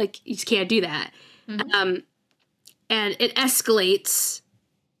 You just can't do that. Mm-hmm. And it escalates.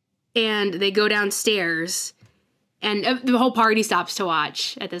 And they go downstairs, and the whole party stops to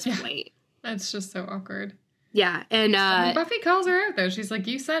watch at this point. That's just so awkward. Yeah, and Buffy calls her out though. She's like,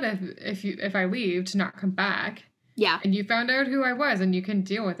 "You said if I leave to not come back. Yeah, and you found out who I was, and you can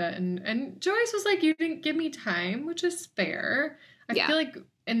deal with it." And Joyce was like, "You didn't give me time," which is fair. I feel like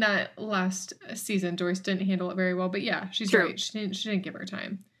in that last season, Joyce didn't handle it very well. But yeah, she's right. She didn't give her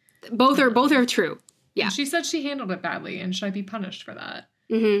time. Both are true. Yeah, and she said she handled it badly, and should I be punished for that?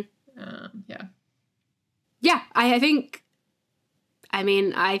 Mm-hmm. Yeah. Yeah, I think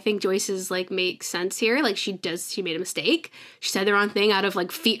Joyce's makes sense here. She made a mistake. She said the wrong thing out of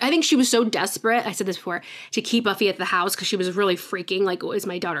fear. I think she was so desperate, I said this before, to keep Buffy at the house because she was really freaking. Is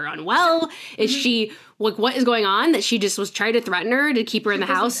my daughter unwell? Is she, what is going on? That she just was trying to threaten her to keep her in the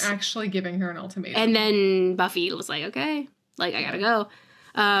house. Actually giving her an ultimatum. And then Buffy was like, okay, I gotta go.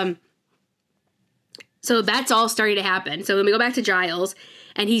 So that's all starting to happen. So when we go back to Giles,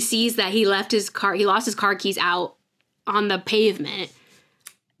 and he sees that he lost his car keys out on the pavement.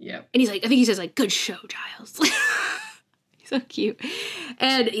 Yep. And he's like, I think he says good show, Giles. He's so cute.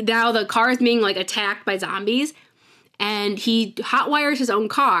 And now the car is being attacked by zombies, and he hotwires his own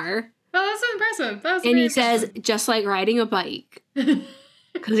car. Oh, that's so impressive. And he says, just like riding a bike.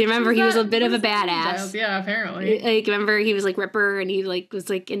 Because remember, he was a bit of a badass. Yeah, apparently. Remember, he was Ripper, and he was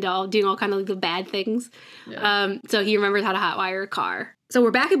into doing all kind of the bad things. Yeah. So he remembers how to hotwire a car. So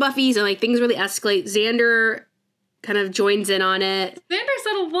we're back at Buffy's, and things really escalate. Xander kind of joins in on it. Xander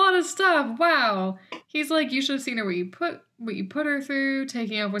said a lot of stuff. Wow. He's like, you should have seen her what you put her through.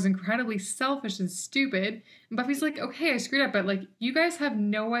 Taking off was incredibly selfish and stupid. And Buffy's like, okay, I screwed up, but you guys have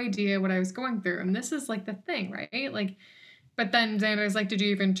no idea what I was going through, and this is the thing, right? But then Xander's like, did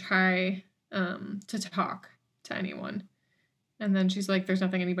you even try to talk to anyone? And then she's like, there's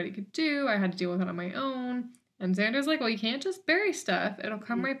nothing anybody could do. I had to deal with it on my own. And Xander's like, well, you can't just bury stuff. It'll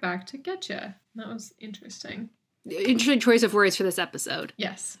come right back to get you. That was interesting. Interesting choice of words for this episode.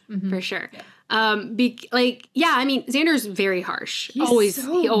 Yes. Mm-hmm. For sure. Yeah. Xander's very harsh. He always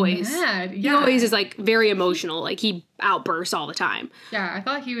mad. Yeah. He always is very emotional. He outbursts all the time. Yeah, I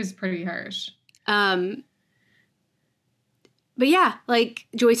thought he was pretty harsh. But yeah,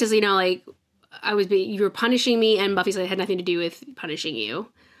 Joyce says, you were punishing me, and Buffy said it had nothing to do with punishing you.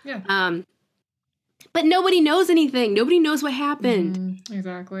 Yeah. But nobody knows anything. Nobody knows what happened.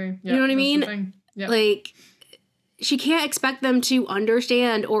 Exactly. Yep, you know what I mean? Yep. She can't expect them to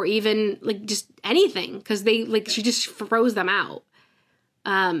understand or even just anything because she just froze them out.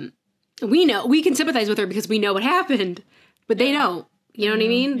 We can sympathize with her because we know what happened, but they don't. You know what I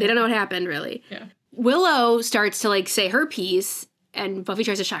mean? Yeah. They don't know what happened really. Yeah. Willow starts to say her piece, and Buffy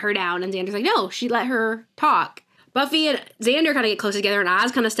tries to shut her down, and Xander's like, no, she let her talk. Buffy and Xander kind of get close together, and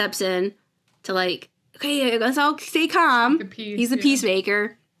Oz kind of steps in to okay, let's all stay calm. He's the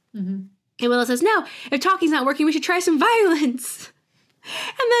peacemaker. Mm-hmm. And Willow says, no, if talking's not working, we should try some violence.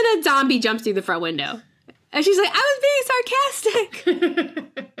 And then a zombie jumps through the front window. And she's like, I was being sarcastic.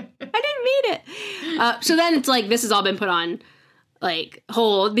 I didn't mean it. So then it's like, this has all been put on, like,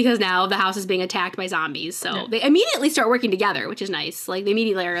 hold because now the house is being attacked by zombies. So they immediately start working together, which is nice. Like, they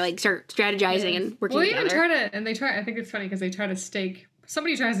immediately are, like, start strategizing and working together. I think it's funny because they try to stake,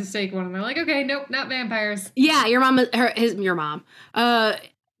 somebody tries to stake one and they're like, okay, nope, not vampires. Yeah, your mom.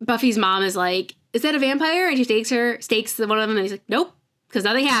 Buffy's mom is like, is that a vampire? And she stakes one of them, and he's like, nope. Because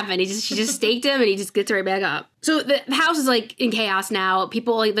nothing happened. She just staked him, and he just gets right back up. So the house is, like, in chaos now.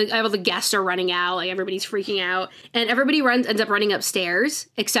 People, like, all the guests are running out. Like, everybody's freaking out. And everybody ends up running upstairs,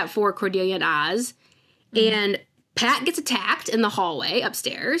 except for Cordelia and Oz. Mm-hmm. And Pat gets attacked in the hallway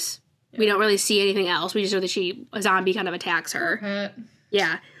upstairs. Yeah. We don't really see anything else. We just know that a zombie kind of attacks her. Pat.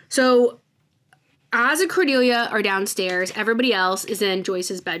 Yeah. So Oz and Cordelia are downstairs. Everybody else is in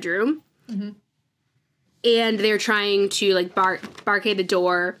Joyce's bedroom. Mm-hmm. And they're trying to, like, barricade the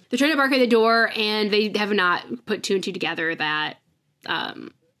door. They're trying to barricade the door, and they have not put two and two together that,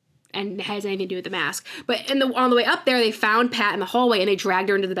 and it has anything to do with the mask. But on the way up there, they found Pat in the hallway, and they dragged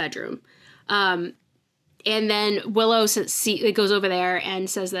her into the bedroom. And then Willow goes over there and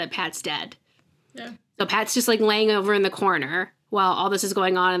says that Pat's dead. Yeah. So Pat's just, like, laying over in the corner while all this is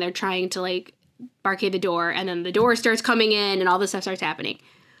going on, and they're trying to, like, barricade the door. And then the door starts coming in, and all this stuff starts happening.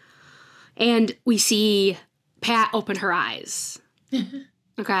 And we see Pat open her eyes.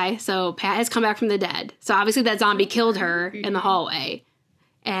 Okay, so Pat has come back from the dead. So obviously that zombie killed her in the hallway.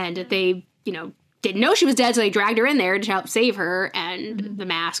 And they, didn't know she was dead, so they dragged her in there to help save her, and the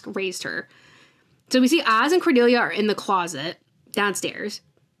mask raised her. So we see Oz and Cordelia are in the closet downstairs.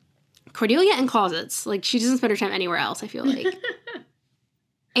 Cordelia in closets. Like, she doesn't spend her time anywhere else, I feel like.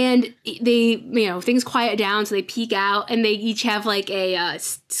 And they, things quiet down, so they peek out, and they each have, like, a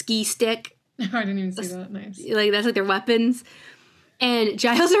ski stick. Oh, I didn't even see that. Nice. Like, that's, like, their weapons. And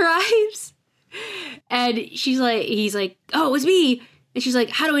Giles arrives, and he's like, oh, it was me. And she's like,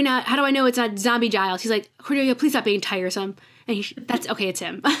 how do I know it's not zombie Giles? He's like, Cordelia, please stop being tiresome. And that's okay, it's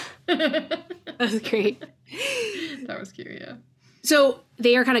him. That was great. That was cute, yeah. So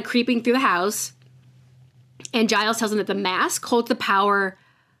they are kind of creeping through the house, and Giles tells them that the mask holds the power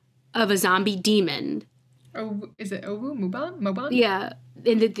of a zombie demon. Oh, is it Owu? Mobon? Yeah,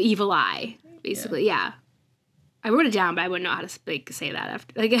 in the evil eye, basically. Yeah. I wrote it down, but I wouldn't know how to say that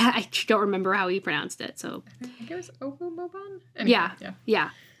after. Like, I don't remember how he pronounced it. So I think it was Owu Mobon. Anyway,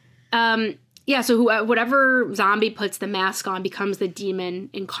 yeah. So whatever zombie puts the mask on becomes the demon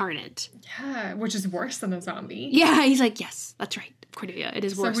incarnate. Yeah, which is worse than a zombie. Yeah, he's like, yes, that's right, Cordelia. It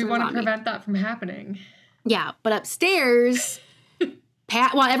is worse. So we want to prevent that from happening. Yeah, but upstairs.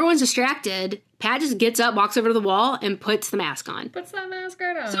 Pat, while everyone's distracted, Pat just gets up, walks over to the wall, and puts the mask on. Puts that mask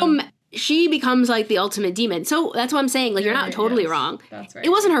right on. So she becomes, like, the ultimate demon. So that's what I'm saying. Like, you're not totally wrong. That's right. It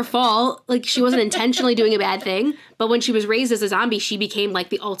wasn't her fault. Like, she wasn't intentionally doing a bad thing. But when she was raised as a zombie, she became, like,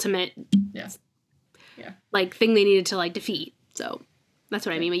 the ultimate, like, thing they needed to, like, defeat. So that's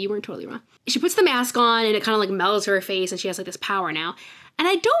what I mean. But you weren't totally wrong. She puts the mask on, and it kind of, like, mellows her face, and she has, like, this power now. And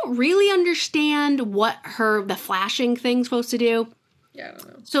I don't really understand what the flashing thing's supposed to do. Yeah, I don't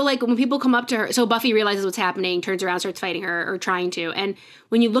know. So, like, when people come up to her, so Buffy realizes what's happening, turns around, starts fighting her, or trying to. And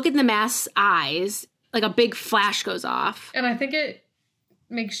when you look at the mask's eyes, like, a big flash goes off. And I think it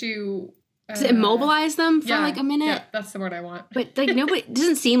makes you... Does it immobilize them for, like, a minute? Yeah, that's the word I want. But, like, it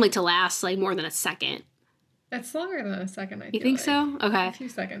doesn't seem, like, to last, like, more than a second. It's longer than a second, I feel. You think so? Okay. A few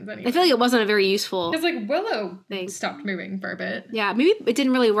seconds, anyway. I feel like it wasn't a very useful... Because, like, Willow stopped moving for a bit. Yeah, maybe it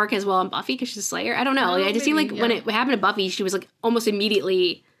didn't really work as well on Buffy because she's a Slayer. I don't know. Like, it just seemed like when it happened to Buffy, she was, like, almost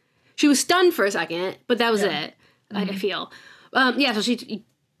immediately... She was stunned for a second, but that was it, I feel. So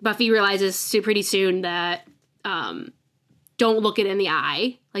Buffy realizes pretty soon that don't look it in the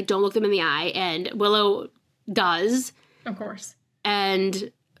eye. Like, don't look them in the eye. And Willow does. Of course.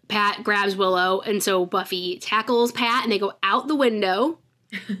 And Pat grabs Willow, and so Buffy tackles Pat, and they go out the window,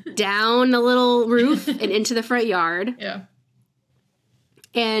 down the little roof, and into the front yard. Yeah.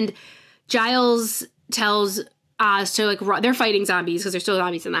 And Giles tells Oz to, like, they're fighting zombies because there's still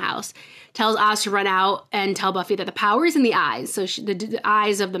zombies in the house. Tells Oz to run out and tell Buffy that the power is in the eyes. So the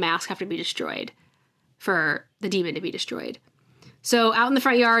eyes of the mask have to be destroyed for the demon to be destroyed. So out in the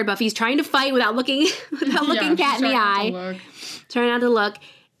front yard, Buffy's trying to fight without looking Pat in the eye. Trying not to look.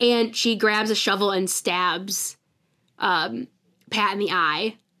 And she grabs a shovel and stabs Pat in the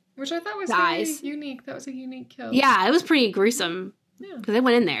eye. Which I thought was very unique. That was a unique kill. Yeah, it was pretty gruesome. Yeah. Because they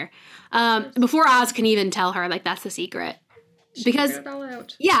went in there. Before Oz can even tell her, like, that's the secret. She because figured it all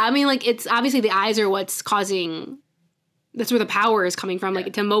out. Yeah, I mean, like, it's obviously the eyes are what's causing... That's where the power is coming from,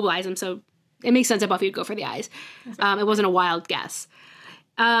 like, to mobilize them. So it makes sense that Buffy would go for the eyes. It wasn't a wild guess.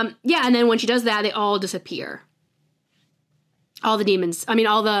 Yeah, and then when she does that, they all disappear. All the demons. I mean,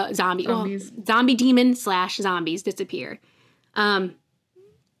 all the zombies. Well, zombie demon / zombies disappear. And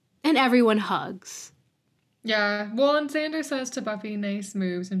everyone hugs. Yeah. Well, and Xander says to Buffy, nice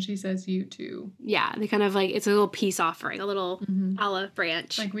moves, and she says, you too. Yeah, they kind of like, it's a little peace offering, a little olive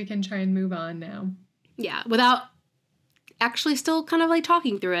branch. Like, we can try and move on now. Yeah, without actually still kind of like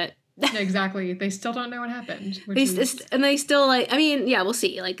talking through it. Yeah, exactly. They still don't know what happened. And they still like, I mean, yeah, we'll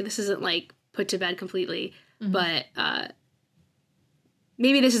see. Like, this isn't like put to bed completely, but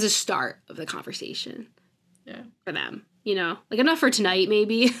maybe this is a start of the conversation. Yeah. For them, you know, like enough for tonight,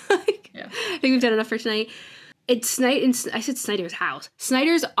 maybe. Like, yeah. I think we've done enough for tonight. It's I said Snyder's house.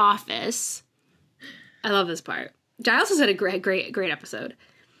 Snyder's office. I love this part. Giles has had a great episode.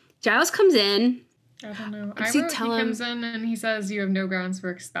 Giles comes in. I don't know. He comes in and he says you have no grounds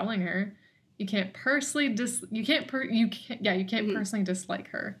for expelling her. You can't personally you can't personally dislike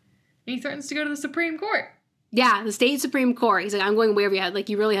her. And he threatens to go to the Supreme Court. Yeah, the state Supreme Court. He's like, I'm going wherever you have. Like,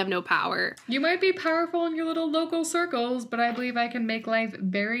 you really have no power. You might be powerful in your little local circles, but I believe I can make life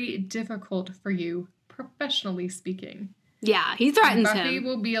very difficult for you, professionally speaking. Yeah, he threatens him. Buffy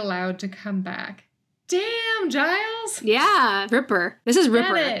will be allowed to come back. Damn, Giles! Yeah, Ripper. This is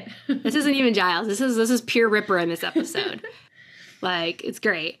Ripper. This isn't even Giles. This is pure Ripper in this episode. Like, it's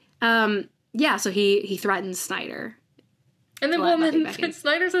great. Yeah, so he threatens Snyder. And then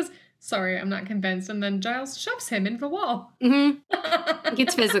Snyder says, sorry, I'm not convinced. And then Giles shoves him into the wall. Mm-hmm. It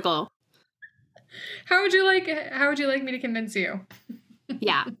gets physical. How would you like me to convince you?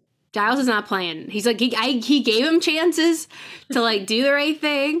 Yeah. Giles is not playing. He's like, he gave him chances to like do the right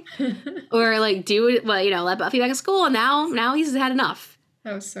thing or like do it, well, you know, let Buffy back in school. And now he's had enough.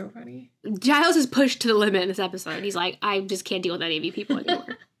 That was so funny. Giles is pushed to the limit in this episode. He's like, I just can't deal with any of you people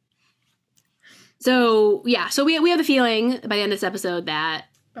anymore. So yeah, so we have the feeling by the end of this episode that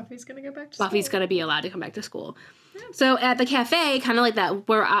Buffy's going to go back to school. Buffy's going to be allowed to come back to school. Yeah. So at the cafe, kind of like that,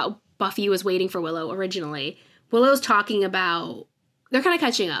 where Buffy was waiting for Willow originally, Willow's talking about, they're kind of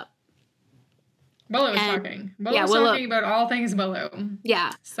catching up. Willow's talking. Willow's talking about all things Willow.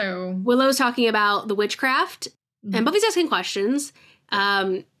 Yeah. So Willow's talking about the witchcraft, and Buffy's asking questions,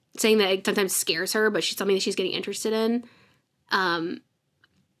 saying that it sometimes scares her, but she's something that she's getting interested in. And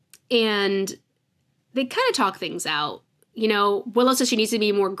they kind of talk things out. You know, Willow says she needs to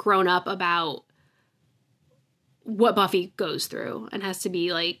be more grown up about what Buffy goes through and has to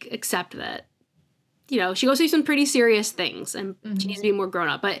be, like, accept that, you know, she goes through some pretty serious things and she needs to be more grown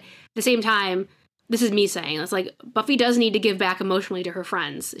up. But at the same time, this is me saying, it's like, Buffy does need to give back emotionally to her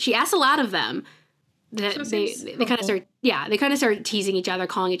friends. She asks a lot of them that so they kind of start, they kind of start teasing each other,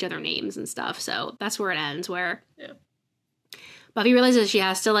 calling each other names and stuff. So that's where it ends, where Buffy realizes she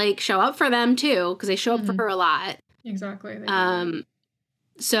has to, like, show up for them, too, because they show up for her a lot. Exactly.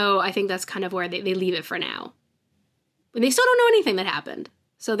 So I think that's kind of where they leave it for now. But they still don't know anything that happened.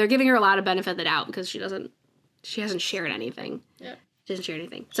 So they're giving her a lot of benefit of the doubt because she hasn't shared anything. Yeah. She doesn't share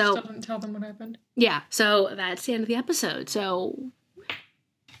anything. So she doesn't tell them what happened. Yeah. So that's the end of the episode. So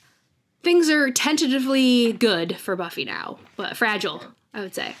things are tentatively good for Buffy now, but fragile, I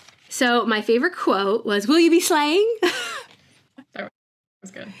would say. So my favorite quote was, "Will you be slaying?" That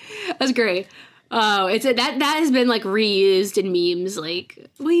was good. That was great. Oh, that has been, like, reused in memes, like,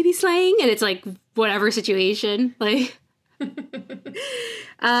 will you be slaying? And it's, like, whatever situation, like. And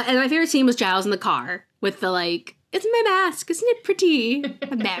my favorite scene was Giles in the car with the, like, it's my mask, isn't it pretty?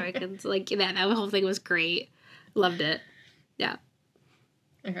 Americans, like, that whole thing was great. Loved it. Yeah.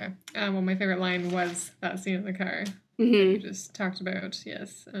 Okay. Well, my favorite line was that scene in the car that you just talked about,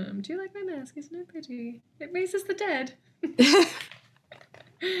 yes. Do you like my mask? Isn't it pretty? It raises the dead.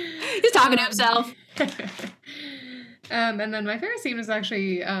 He's talking to himself. And then my favorite scene was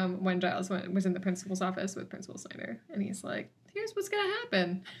actually when Giles was in the principal's office with Principal Snyder, and he's like, "Here's what's gonna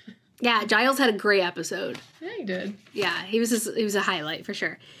happen." Yeah, Giles had a great episode. Yeah, he did. Yeah, he was a highlight for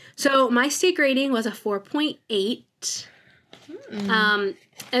sure. So my stake rating was a 4.8.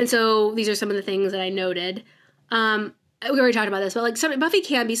 And so these are some of the things that I noted. We already talked about this, but like Buffy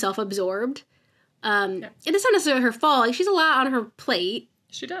can be self-absorbed. It's not necessarily her fault. Like, she's a lot on her plate.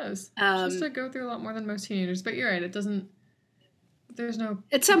 She does. She has to go through a lot more than most teenagers. But you're right. It doesn't. There's no.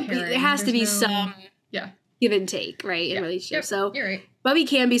 It has to be some. Yeah. Give and take, right, in relationships. So you're right. Buffy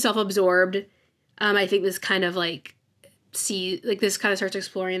can be self-absorbed. I think this kind of this kind of starts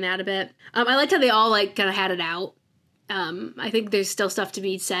exploring that a bit. I liked how they all like kind of had it out. I think there's still stuff to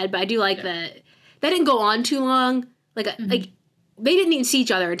be said, but I do like that didn't go on too long. Like they didn't even see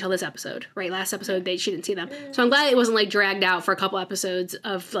each other until this episode, right? Last episode, she didn't see them. So I'm glad it wasn't, like, dragged out for a couple episodes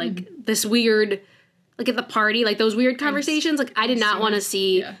of, like, this weird like at the party, like those weird conversations. Like I did not want to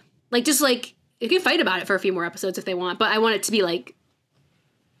see, like just like you can fight about it for a few more episodes if they want, but I want it to be like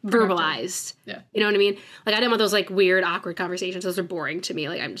verbalized. Yeah. You know what I mean? Like I didn't want those like weird, awkward conversations. Those are boring to me.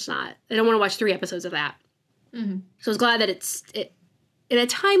 Like I'm just not. I don't want to watch 3 episodes of that. Mm-hmm. So I was glad that it in a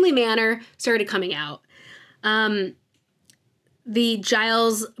timely manner started coming out. The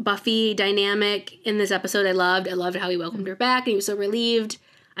Giles Buffy dynamic in this episode I loved. I loved how he welcomed her back and he was so relieved.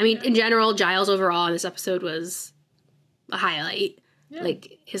 I mean, in general, Giles overall in this episode was a highlight. Yeah.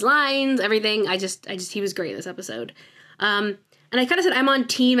 Like his lines, everything. He was great in this episode. And I kind of said I'm on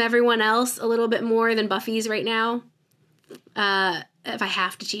team everyone else a little bit more than Buffy's right now. If I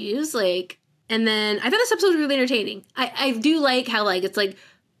have to choose, like, and then I thought this episode was really entertaining. I do like how like it's like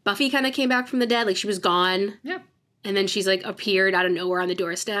Buffy kind of came back from the dead, like she was gone. Yeah. And then she's, like, appeared out of nowhere on the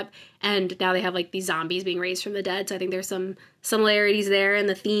doorstep. And now they have, like, these zombies being raised from the dead. So I think there's some similarities there in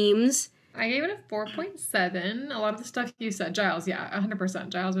the themes. I gave it a 4.7. A lot of the stuff you said. Giles, yeah, 100%.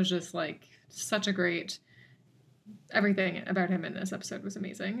 Giles was just, like, such a great... Everything about him in this episode was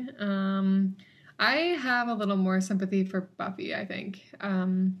amazing. I have a little more sympathy for Buffy, I think. I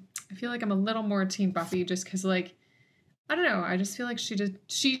feel like I'm a little more team Buffy just because, like... I don't know. I just feel like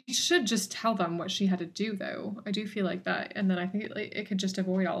she should just tell them what she had to do, though. I do feel like that, and then I think it could just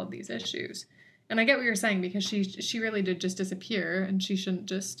avoid all of these issues. And I get what you're saying because she really did just disappear, and she can't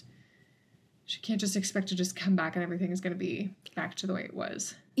just expect to just come back and everything is going to be back to the way it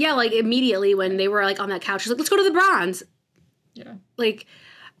was. Yeah, like immediately when they were like on that couch, she's like, "Let's go to the Bronze." Yeah. Like,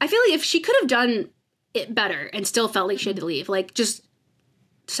 I feel like if she could have done it better and still felt like she had to leave, like just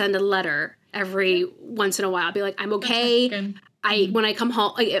send a letter every once in a while, be like, I'm okay. When I come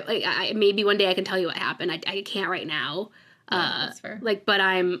home, I maybe one day I can tell you what happened. I can't right now. That's fair. Like, but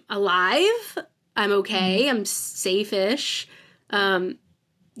I'm alive. I'm okay. I'm safe-ish. You know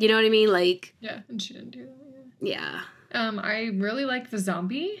what I mean? Like, yeah, and she didn't do that. Yeah. I really like the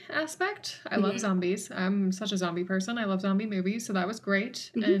zombie aspect. I love zombies. I'm such a zombie person. I love zombie movies, so that was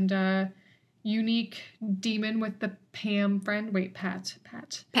great. And unique demon with the Pam friend. Wait, Pat.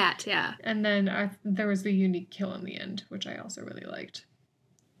 Pat, yeah. And then there was the unique kill in the end, which I also really liked.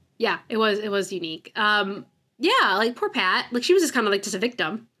 Yeah, it was unique. Yeah, like poor Pat. Like she was just kind of like just a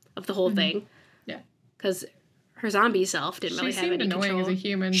victim of the whole thing. Yeah. Because her zombie self didn't really have any control. She seemed annoying as a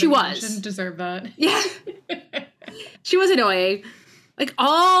human. She was. She didn't deserve that. Yeah. She was annoying. Like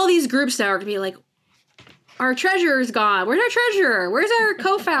all these groups now are going to be like, our treasurer's gone. Where's our treasurer? Where's our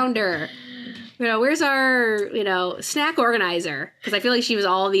co-founder? Where's our, snack organizer? Because I feel like she was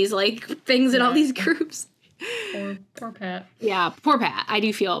all these, like, things in all these groups. Poor Pat. Yeah, poor Pat. I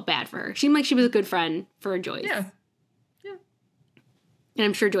do feel bad for her. She seemed like she was a good friend for Joyce. Yeah. And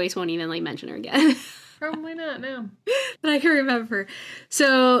I'm sure Joyce won't even, like, mention her again. Probably not, no. But I can remember.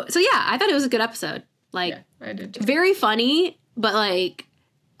 So yeah, I thought it was a good episode. Like, yeah, I did too. Very funny, but, like,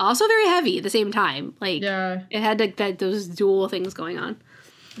 also very heavy at the same time. Like, yeah. It had, like, those dual things going on.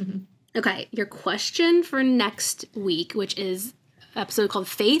 Mm-hmm. Okay, your question for next week, which is an episode called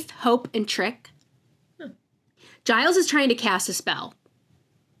Faith, Hope, and Trick. Giles is trying to cast a spell.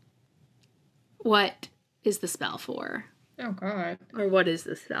 What is the spell for? Oh, God. Or what is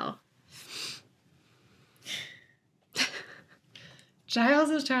the spell? Giles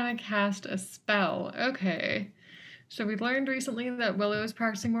is trying to cast a spell. Okay. So we learned recently that Willow is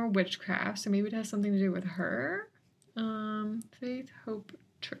practicing more witchcraft, so maybe it has something to do with her. Faith, Hope,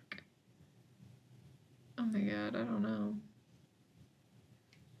 Trick. Oh my God, I don't know.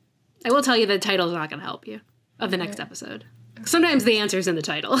 I will tell you the title's not going to help you of the next episode. Sometimes the answer's in the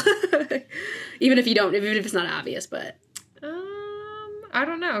title. even if it's not obvious, but... I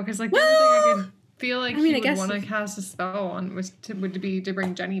don't know, because, like, the only thing I could feel like he would guess want to cast a spell on would be to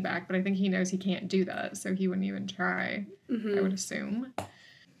bring Jenny back, but I think he knows he can't do that, so he wouldn't even try, I would assume.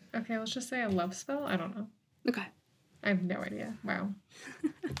 Okay, let's just say a love spell? I don't know. Okay. I have no idea. Wow.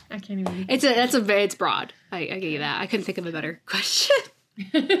 I can't even... It's broad. I give you that. I couldn't think of a better question.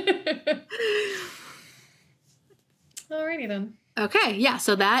 Alrighty then. Okay, yeah,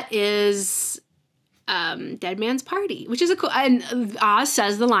 so that is Dead Man's Party, which is a cool... And Oz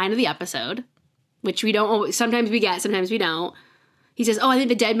says the line of the episode, which we don't always... Sometimes we get, sometimes we don't. He says, I think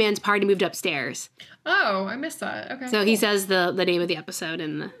the Dead Man's Party moved upstairs. Oh, I missed that. Okay. So he says the name of the episode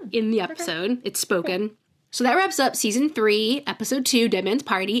in the episode. Okay. It's spoken. Cool. So that wraps up Season 3, Episode 2, Dead Man's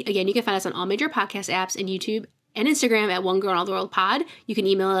Party. Again, you can find us on all major podcast apps and YouTube and Instagram at One Girl in All the World Pod. You can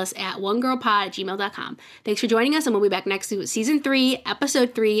email us at onegirlpod@gmail.com. Thanks for joining us, and we'll be back next week with Season 3,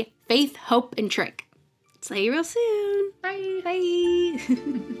 Episode 3, Faith, Hope, and Trick. See you real soon. Bye.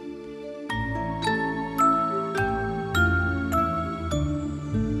 Bye.